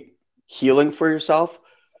create healing for yourself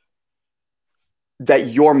that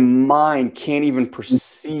your mind can't even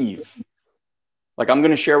perceive. Like, I'm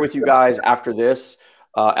going to share with you guys after this,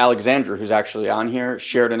 Alexandra, who's actually on here,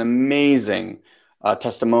 shared an amazing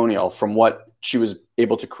testimonial from what she was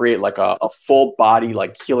able to create, like a full body,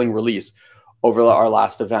 like healing release over our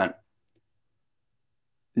last event.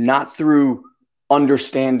 Not through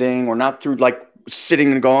understanding or not through like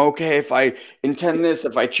sitting and going, okay, if I intend this,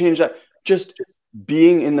 if I change that, just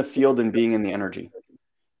being in the field and being in the energy.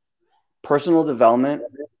 Personal development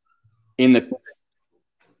in the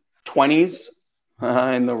 20s,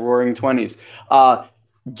 in the roaring 20s,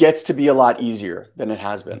 gets to be a lot easier than it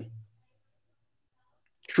has been.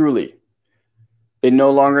 Truly. It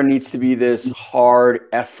no longer needs to be this hard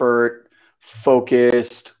effort,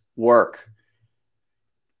 focused work.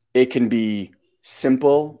 It can be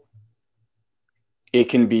simple. It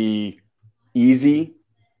can be easy.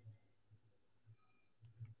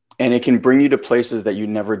 And it can bring you to places that you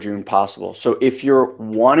never dreamed possible. So if you're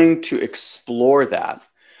wanting to explore that,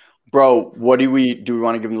 bro, what do we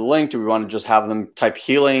want to give them the link? Do we want to just have them type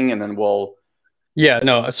healing and then we'll... Yeah,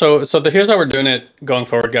 no. So here's how we're doing it going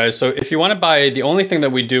forward, guys. So if you want to buy, the only thing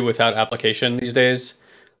that we do without application these days,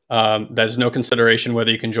 there's no consideration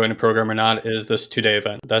whether you can join a program or not, is this 2-day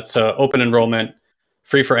event. That's open enrollment,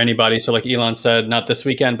 free for anybody. So like Ilan said, not this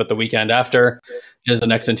weekend, but the weekend after is the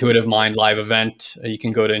next Intuitive Mind live event. You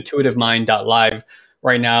can go to intuitivemind.live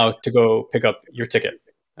right now to go pick up your ticket.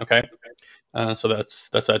 Okay. So that's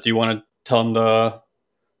that. Do you want to tell them the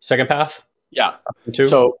second path? Yeah. Option 2?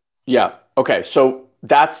 So, yeah. Okay. So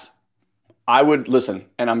I would listen,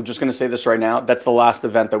 and I'm just going to say this right now. That's the last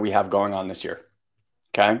event that we have going on this year.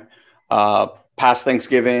 Okay. Past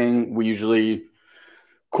Thanksgiving, we usually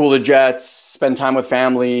cool the jets, spend time with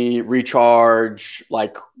family, recharge.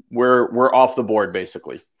 Like we're off the board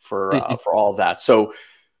basically for all of that. So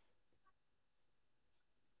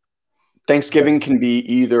Thanksgiving can be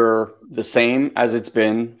either the same as it's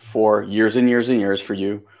been for years and years and years for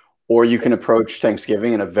you, or you can approach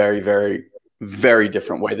Thanksgiving in a very, very, very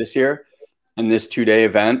different way this year. In this 2-day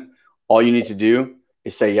event, all you need to do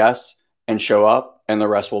is say yes and show up, and the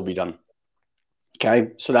rest will be done.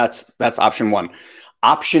 Okay, so that's option 1.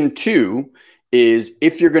 Option 2 is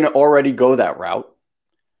if you're going to already go that route,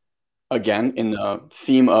 again, in the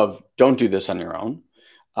theme of don't do this on your own,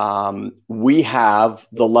 we have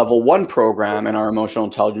the level 1 program in our emotional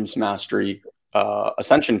intelligence mastery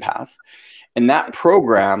ascension path. And that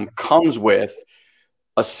program comes with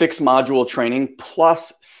a 6-module training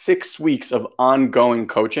plus 6 weeks of ongoing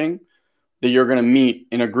coaching that you're going to meet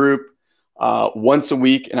in a group once a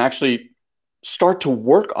week and actually start to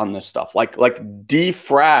work on this stuff, like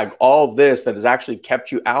defrag all of this that has actually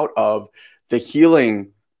kept you out of the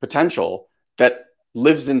healing potential that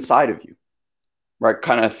lives inside of you. Right?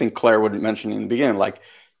 Kind of, I think Claire would mention in the beginning, like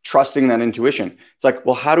trusting that intuition. It's like,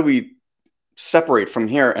 well, how do we separate from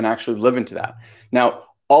here and actually live into that? Now,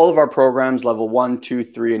 all of our programs, level 1, 2,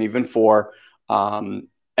 3, and even 4,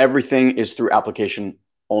 everything is through application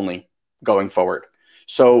only going forward.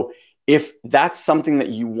 So if that's something that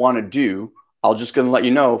you want to do, I'll just going to let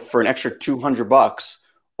you know, for an extra $200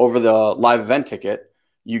 over the live event ticket,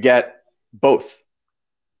 you get both.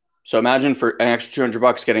 So imagine for an extra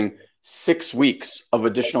 $200 getting 6 weeks of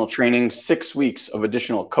additional training, 6 weeks of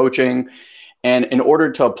additional coaching, And in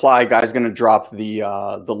order to apply, Guy's going to drop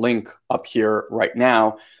the link up here right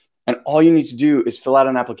now. And all you need to do is fill out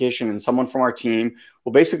an application, and someone from our team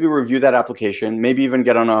will basically review that application, maybe even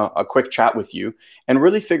get on a quick chat with you and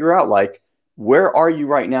really figure out, like, where are you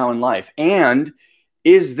right now in life? And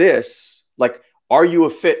is this like, are you a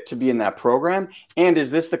fit to be in that program? And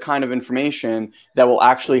is this the kind of information that will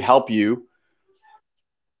actually help you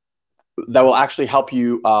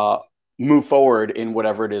move forward in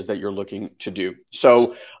whatever it is that you're looking to do?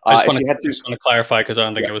 So if you had to, just want to clarify because I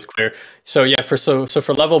don't think yeah. it was clear. So yeah, so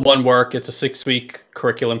for level one work, it's a 6-week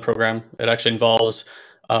curriculum program. It actually involves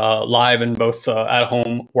live and both at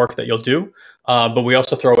home work that you'll do. But we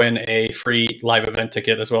also throw in a free live event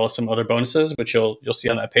ticket as well as some other bonuses, which you'll see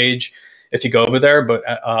on that page if you go over there. But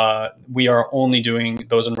we are only doing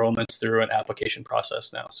those enrollments through an application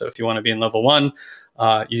process now. So if you want to be in level one,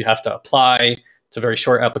 you have to apply. It's a very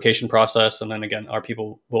short application process. And then again, our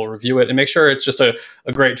people will review it and make sure it's just a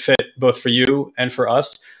great fit both for you and for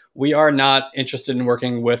us. We are not interested in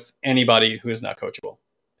working with anybody who is not coachable,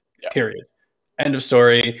 period. End of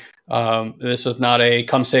story. This is not a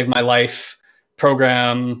come save my life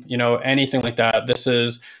program, anything like that. This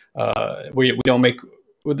is, we don't make,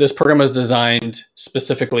 this program is designed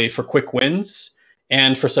specifically for quick wins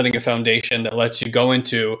and for setting a foundation that lets you go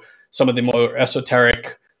into some of the more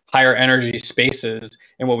esoteric, higher energy spaces.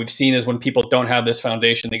 And what we've seen is when people don't have this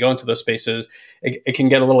foundation, they go into those spaces, it can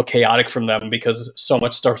get a little chaotic from them because so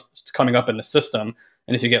much stuff is coming up in the system.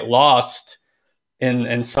 And if you get lost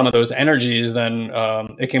in some of those energies, then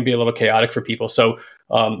it can be a little chaotic for people. So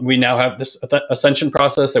we now have this ascension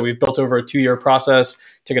process that we've built over a 2-year process,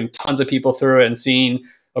 taken tons of people through it and seen,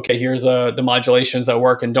 okay, here's the modulations that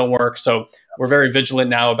work and don't work. So we're very vigilant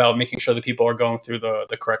now about making sure that people are going through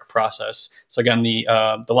the correct process. So again,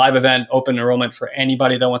 the live event, open enrollment for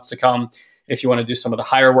anybody that wants to come. If you want to do some of the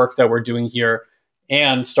higher work that we're doing here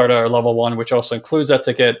and start our level one, which also includes that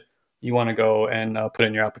ticket, you want to go and put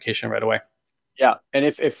in your application right away. Yeah. And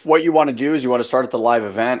if what you want to do is you want to start at the live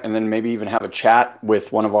event and then maybe even have a chat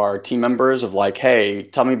with one of our team members of like, hey,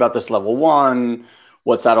 tell me about this level one.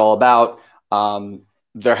 What's that all about?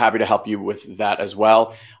 They're happy to help you with that as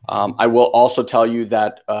well. I will also tell you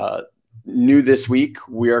that new this week,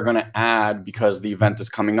 we are going to add, because the event is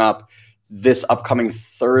coming up, this upcoming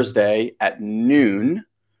Thursday at noon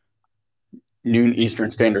Eastern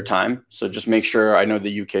Standard Time. So just make sure, I know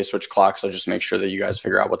the UK switch clock, so just make sure that you guys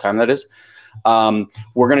figure out what time that is.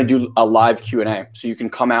 We're going to do a live Q&A. So you can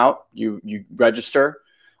come out, you register,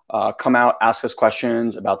 come out, ask us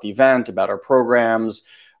questions about the event, about our programs,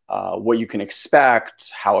 what you can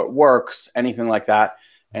expect, how it works, anything like that.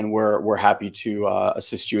 And we're happy to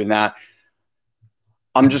assist you in that.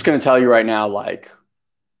 I'm just going to tell you right now, like,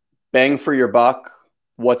 bang for your buck,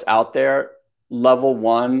 what's out there, level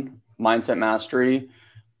one, Mindset Mastery.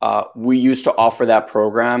 We used to offer that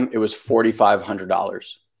program. It was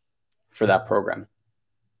 $4,500 for that program.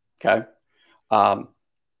 Okay.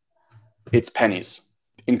 It's pennies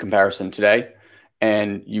in comparison today.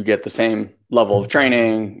 And you get the same level of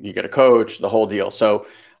training, you get a coach, the whole deal. So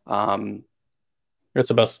it's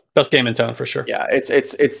the best game in town for sure. Yeah,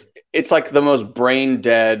 it's like the most brain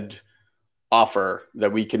dead offer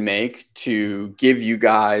that we can make to give you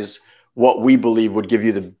guys what we believe would give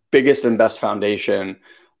you the biggest and best foundation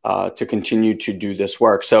to continue to do this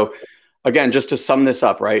work. So again, just to sum this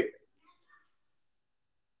up, right?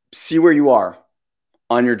 See where you are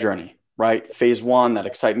on your journey, right? Phase one, that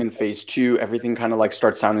excitement. Phase two, everything kind of like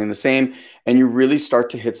starts sounding the same. And you really start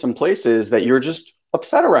to hit some places that you're just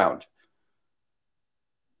upset around.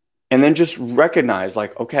 And then just recognize,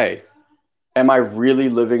 like, okay, am I really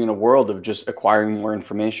living in a world of just acquiring more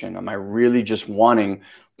information? Am I really just wanting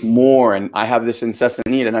more? And I have this incessant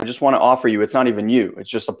need, and I just want to offer you, it's not even you. It's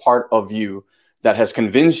just a part of you that has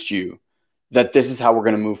convinced you that this is how we're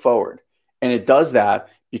going to move forward. And it does that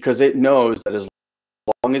because it knows that as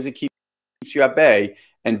long as it keeps you at bay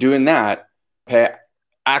and doing that, pay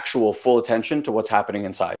actual full attention to what's happening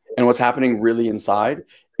inside. And what's happening really inside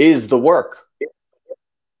is the work.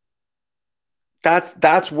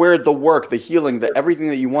 That's where the work, the healing, everything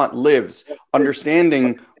that you want lives.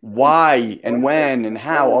 Understanding why and when and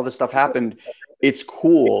how all this stuff happened, it's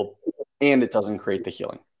cool, and it doesn't create the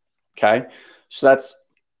healing. Okay? So that's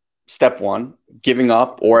step one, giving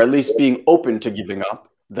up, or at least being open to giving up,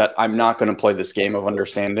 that I'm not going to play this game of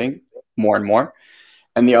understanding more and more.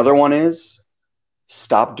 And the other one is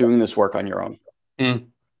stop doing this work on your own.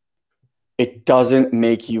 It doesn't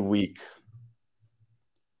make you weak.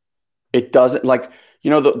 It doesn't, like,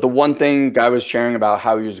 the one thing Guy was sharing about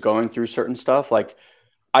how he was going through certain stuff, like,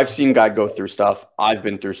 I've seen Guy go through stuff, I've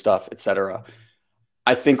been through stuff, etc.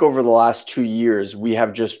 I think over the last 2 years, we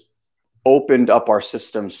have just opened up our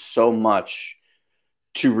system so much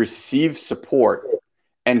to receive support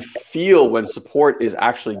and feel when support is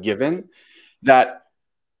actually given that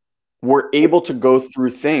we're able to go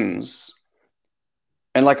through things.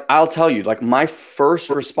 And like I'll tell you, like my first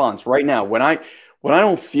response right now, when I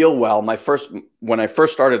don't feel well, when I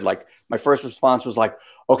first started, like my first response was like,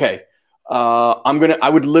 okay, I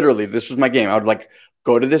would literally, this was my game. I would like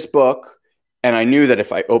go to this book, and I knew that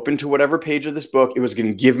if I opened to whatever page of this book, it was going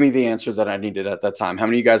to give me the answer that I needed at that time. How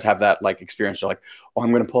many of you guys have that like experience? You're like, oh,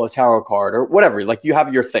 I'm going to pull a tarot card or whatever. Like you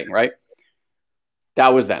have your thing, right?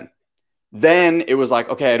 That was then. Then it was like,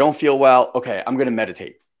 okay, I don't feel well. Okay, I'm going to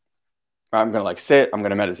meditate. I'm going to like sit, I'm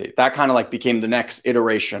going to meditate. That kind of like became the next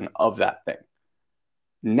iteration of that thing.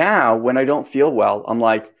 Now, when I don't feel well, I'm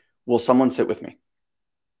like, will someone sit with me?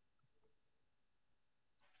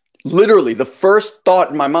 Literally, the first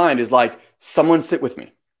thought in my mind is like, someone sit with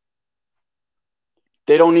me.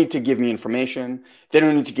 They don't need to give me information. They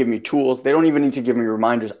don't need to give me tools. They don't even need to give me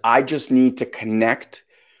reminders. I just need to connect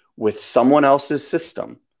with someone else's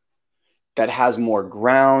system that has more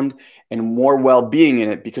ground and more well-being in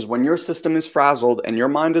it. Because when your system is frazzled and your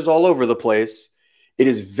mind is all over the place, it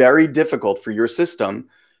is very difficult for your system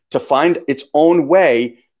to find its own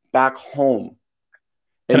way back home.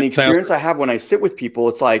 And the experience I have when I sit with people,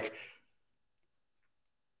 it's like,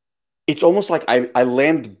 it's almost like I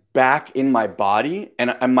land back in my body,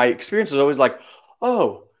 and my experience is always like,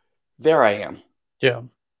 oh, there I am. Yeah.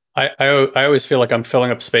 I always feel like I'm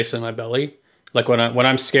filling up space in my belly. Like when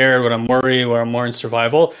I'm scared, when I'm worried, when I'm more in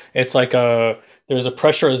survival, it's like there's a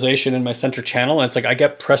pressurization in my center channel, and it's like I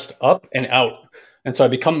get pressed up and out. And so I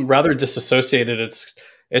become rather disassociated.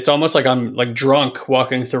 It's almost like I'm like drunk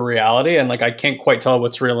walking through reality, and like I can't quite tell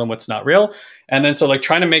what's real and what's not real. And then so like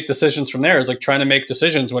trying to make decisions from there is like trying to make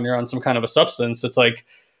decisions when you're on some kind of a substance. It's like,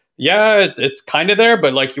 yeah, it's kind of there,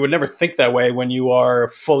 but like you would never think that way when you are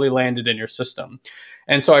fully landed in your system.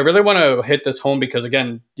 And so I really want to hit this home because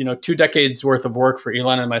again, 2 decades worth of work for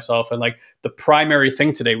Ilan and myself, and like the primary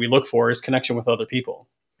thing today we look for is connection with other people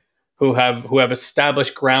who have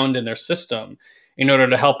established ground in their system in order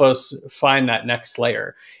to help us find that next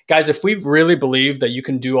layer. Guys, if we really believe that you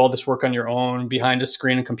can do all this work on your own behind a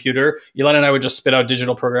screen and computer, Ilan and I would just spit out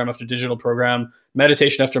digital program after digital program,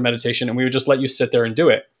 meditation after meditation, and we would just let you sit there and do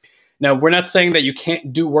it. Now, we're not saying that you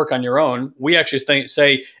can't do work on your own. We actually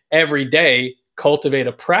say every day, cultivate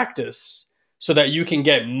a practice so that you can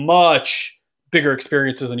get much bigger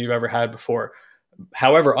experiences than you've ever had before.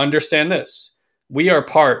 However, understand this. We are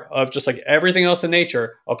part of, just like everything else in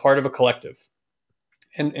nature, a part of a collective.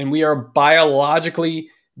 And we are biologically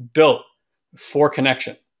built for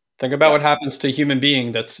connection. Think about what happens to a human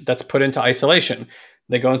being that's put into isolation.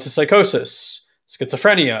 They go into psychosis,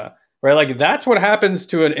 schizophrenia, right? Like that's what happens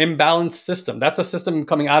to an imbalanced system. That's a system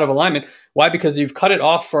coming out of alignment. Why? Because you've cut it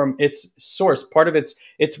off from its source. Part of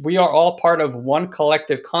we are all part of one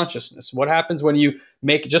collective consciousness. What happens when you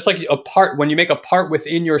make, just like when you make a part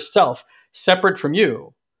within yourself separate from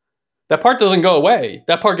you, that part doesn't go away.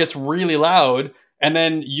 That part gets really loud. And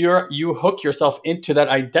then you hook yourself into that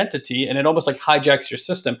identity, and it almost like hijacks your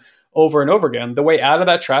system over and over again. The way out of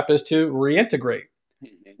that trap is to reintegrate.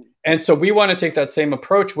 And so we want to take that same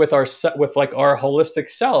approach with our holistic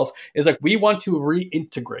self. Is like we want to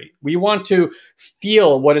reintegrate. We want to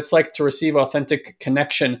feel what it's like to receive authentic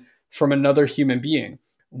connection from another human being.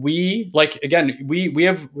 We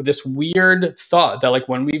have this weird thought that like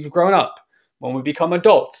when we've grown up, when we become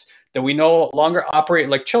adults, that we no longer operate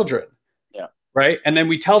like children. Right. And then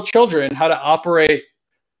we tell children how to operate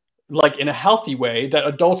like in a healthy way that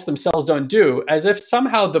adults themselves don't do, as if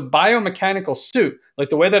somehow the biomechanical suit, like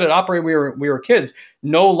the way that it operated when we were kids,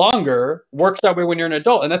 no longer works that way when you're an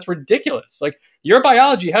adult. And that's ridiculous. Like your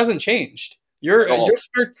biology hasn't changed. Your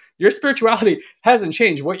spirituality hasn't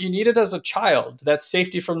changed. What you needed as a child, that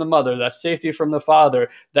safety from the mother, that safety from the father,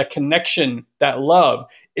 that connection, that love,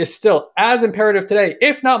 is still as imperative today,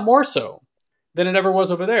 if not more so, than it ever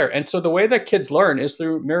was over there. And so the way that kids learn is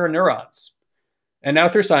through mirror neurons. And now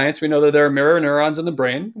through science, we know that there are mirror neurons in the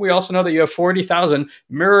brain. We also know that you have 40,000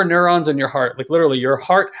 mirror neurons in your heart. Like literally, your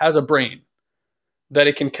heart has a brain that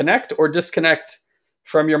it can connect or disconnect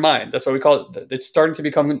from your mind. That's why we call it, it's starting to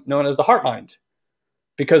become known as the heart mind,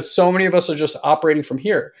 because so many of us are just operating from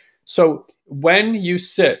here. So when you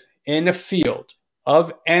sit in a field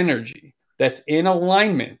of energy that's in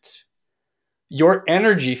alignment, your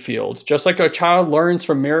energy field, just like a child learns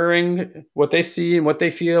from mirroring what they see and what they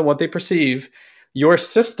feel and what they perceive, your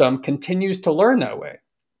system continues to learn that way.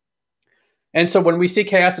 And so when we see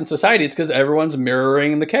chaos in society, it's because everyone's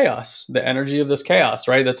mirroring the chaos, the energy of this chaos,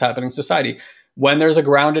 right? That's happening in society. when there's a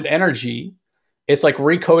grounded energy, it's like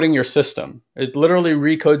recoding your system. It literally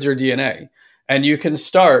recodes your DNA. And you can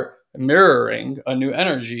start mirroring a new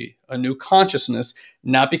energy, a new consciousness,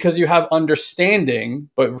 not because you have understanding,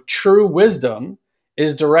 but true wisdom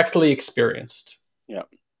is directly experienced. Yeah.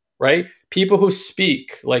 Right? People who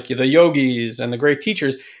speak, like the yogis and the great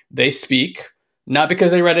teachers, they speak not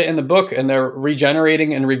because they read it in the book and they're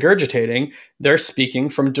regenerating and regurgitating. They're speaking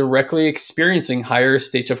from directly experiencing higher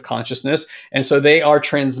states of consciousness. And so they are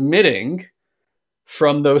transmitting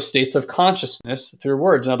from those states of consciousness through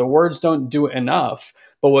words. Now, the words don't do it enough,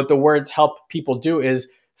 but what the words help people do is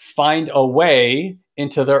find a way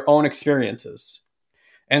into their own experiences.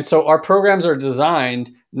 And so our programs are designed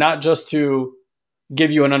not just to give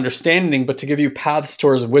you an understanding, but to give you paths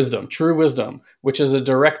towards wisdom, true wisdom, which is a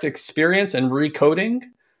direct experience and recoding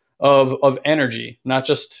of energy, not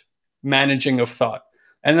just managing of thought.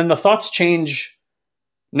 And then the thoughts change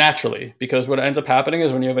naturally, because what ends up happening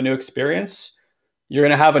is when you have a new experience, you're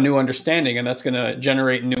going to have a new understanding, and that's going to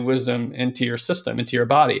generate new wisdom into your system, into your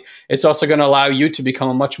body. It's also going to allow you to become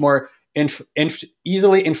a much more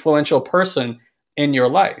easily influential person in your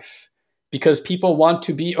life, because people want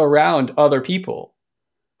to be around other people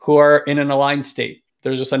who are in an aligned state.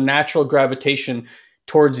 There's just a natural gravitation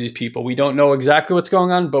towards these people. We don't know exactly what's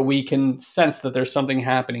going on, but we can sense that there's something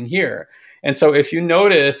happening here. And so if you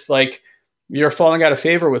notice, like, you're falling out of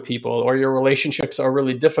favor with people, or your relationships are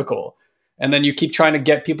really difficult, and then you keep trying to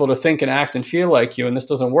get people to think and act and feel like you, and this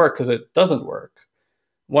doesn't work because it doesn't work.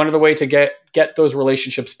 One of the ways to get those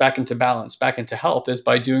relationships back into balance, back into health, is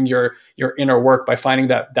by doing your inner work, by finding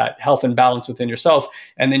that health and balance within yourself.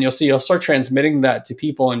 And then you'll start transmitting that to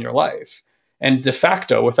people in your life. And de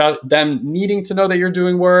facto, without them needing to know that you're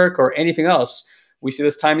doing work or anything else, we see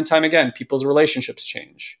this time and time again. People's relationships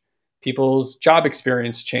change. People's job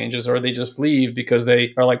experience changes, or they just leave because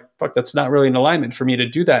they are like, fuck, that's not really in alignment for me to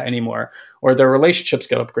do that anymore. Or their relationships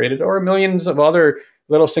get upgraded, or millions of other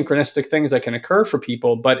little synchronistic things that can occur for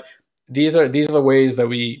people. But these are the ways that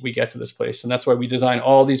we get to this place. And that's why we design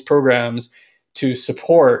all these programs to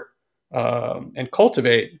support and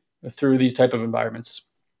cultivate through these type of environments.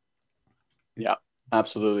 Yeah,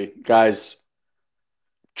 absolutely. Guys,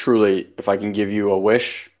 truly, if I can give you a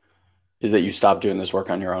wish, is that you stop doing this work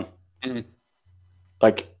on your own. Mm-hmm.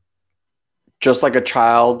 Like, just like a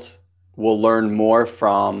child will learn more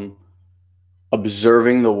from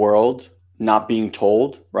observing the world, not being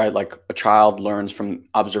told, right? Like a child learns from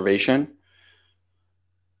observation.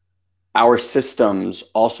 Our systems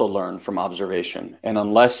also learn from observation. And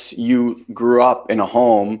unless you grew up in a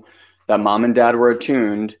home that mom and dad were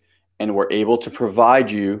attuned and were able to provide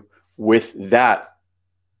you with that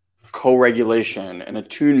co-regulation and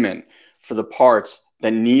attunement for the parts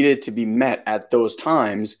that needed to be met at those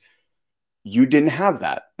times, you didn't have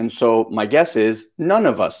that. And so my guess is none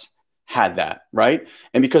of us had that, right?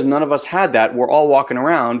 And because none of us had that, we're all walking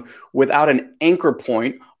around without an anchor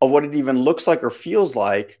point of what it even looks like or feels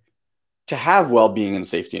like to have well-being and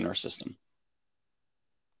safety in our system.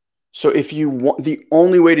 So if you want, the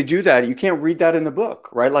only way to do that, you can't read that in the book,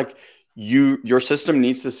 right? Like your system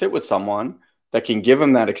needs to sit with someone that can give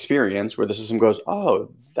them that experience where the system goes,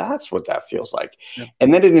 oh, that's what that feels like. Yeah.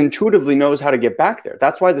 And then it intuitively knows how to get back there.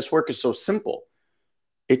 That's why this work is so simple.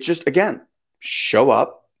 It just, again, show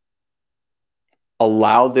up,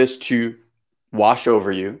 allow this to wash over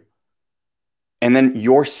you, and then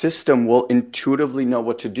your system will intuitively know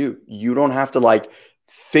what to do. You don't have to like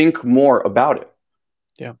think more about it.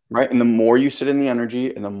 Yeah. Right. And the more you sit in the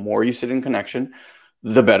energy and the more you sit in connection,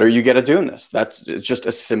 the better you get at doing this. It's just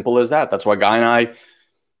as simple as that. That's why Guy and I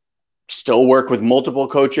still work with multiple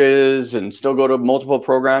coaches and still go to multiple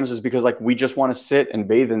programs, is because like we just want to sit and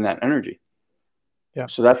bathe in that energy. Yeah.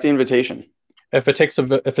 So that's the invitation. If it takes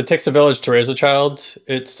a village to raise a child,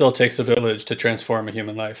 it still takes a village to transform a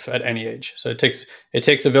human life at any age. So it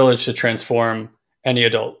takes a village to transform any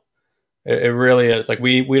adult. It really is. Like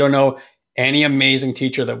we don't know any amazing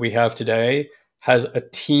teacher that we have today has a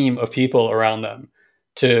team of people around them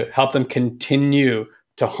to help them continue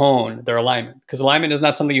to hone their alignment. Because alignment is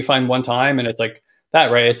not something you find one time and it's like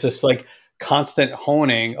that, right? It's just like constant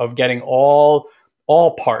honing of getting all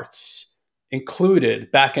parts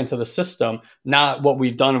included back into the system, not what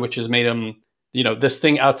we've done, which has made them, this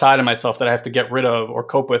thing outside of myself that I have to get rid of or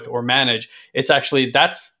cope with or manage. It's actually,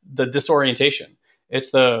 that's the disorientation.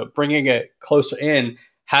 It's the bringing it closer in,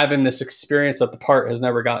 having this experience that the part has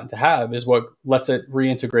never gotten to have is what lets it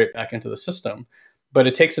reintegrate back into the system. But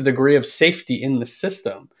it takes a degree of safety in the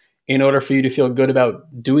system in order for you to feel good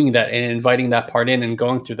about doing that and inviting that part in and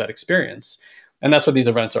going through that experience. And that's what these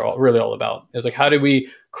events are really all about, is like, how do we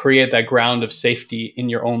create that ground of safety in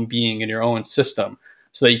your own being, in your own system,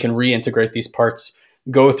 so that you can reintegrate these parts,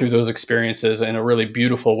 go through those experiences in a really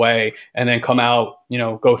beautiful way, and then come out,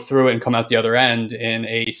 go through it and come out the other end in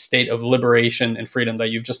a state of liberation and freedom that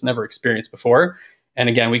you've just never experienced before. And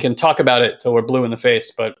again, we can talk about it till we're blue in the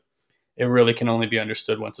face, but it really can only be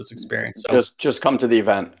understood once it's experienced. So just come to the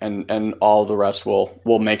event, and all the rest will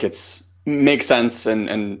make sense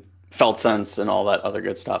and felt sense and all that other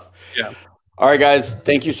good stuff. yeah. All right, guys,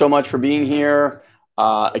 thank you so much for being here.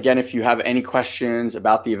 Again, if you have any questions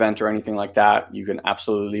about the event or anything like that, you can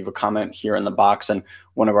absolutely leave a comment here in the box, and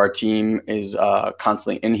one of our team is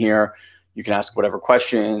constantly in here. You can ask whatever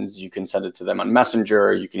questions. You can send it to them on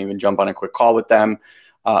Messenger. You can even jump on a quick call with them.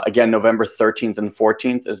 Again, November 13th and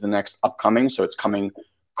 14th is the next upcoming, so it's coming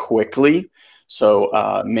quickly.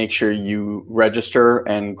 So make sure you register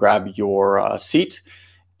and grab your seat.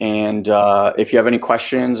 And if you have any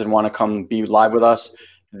questions and want to come be live with us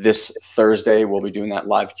this Thursday, we'll be doing that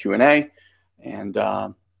live Q&A. And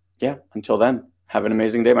yeah, until then, have an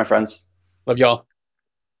amazing day, my friends. Love y'all.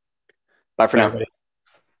 Bye for Bye, now. everybody.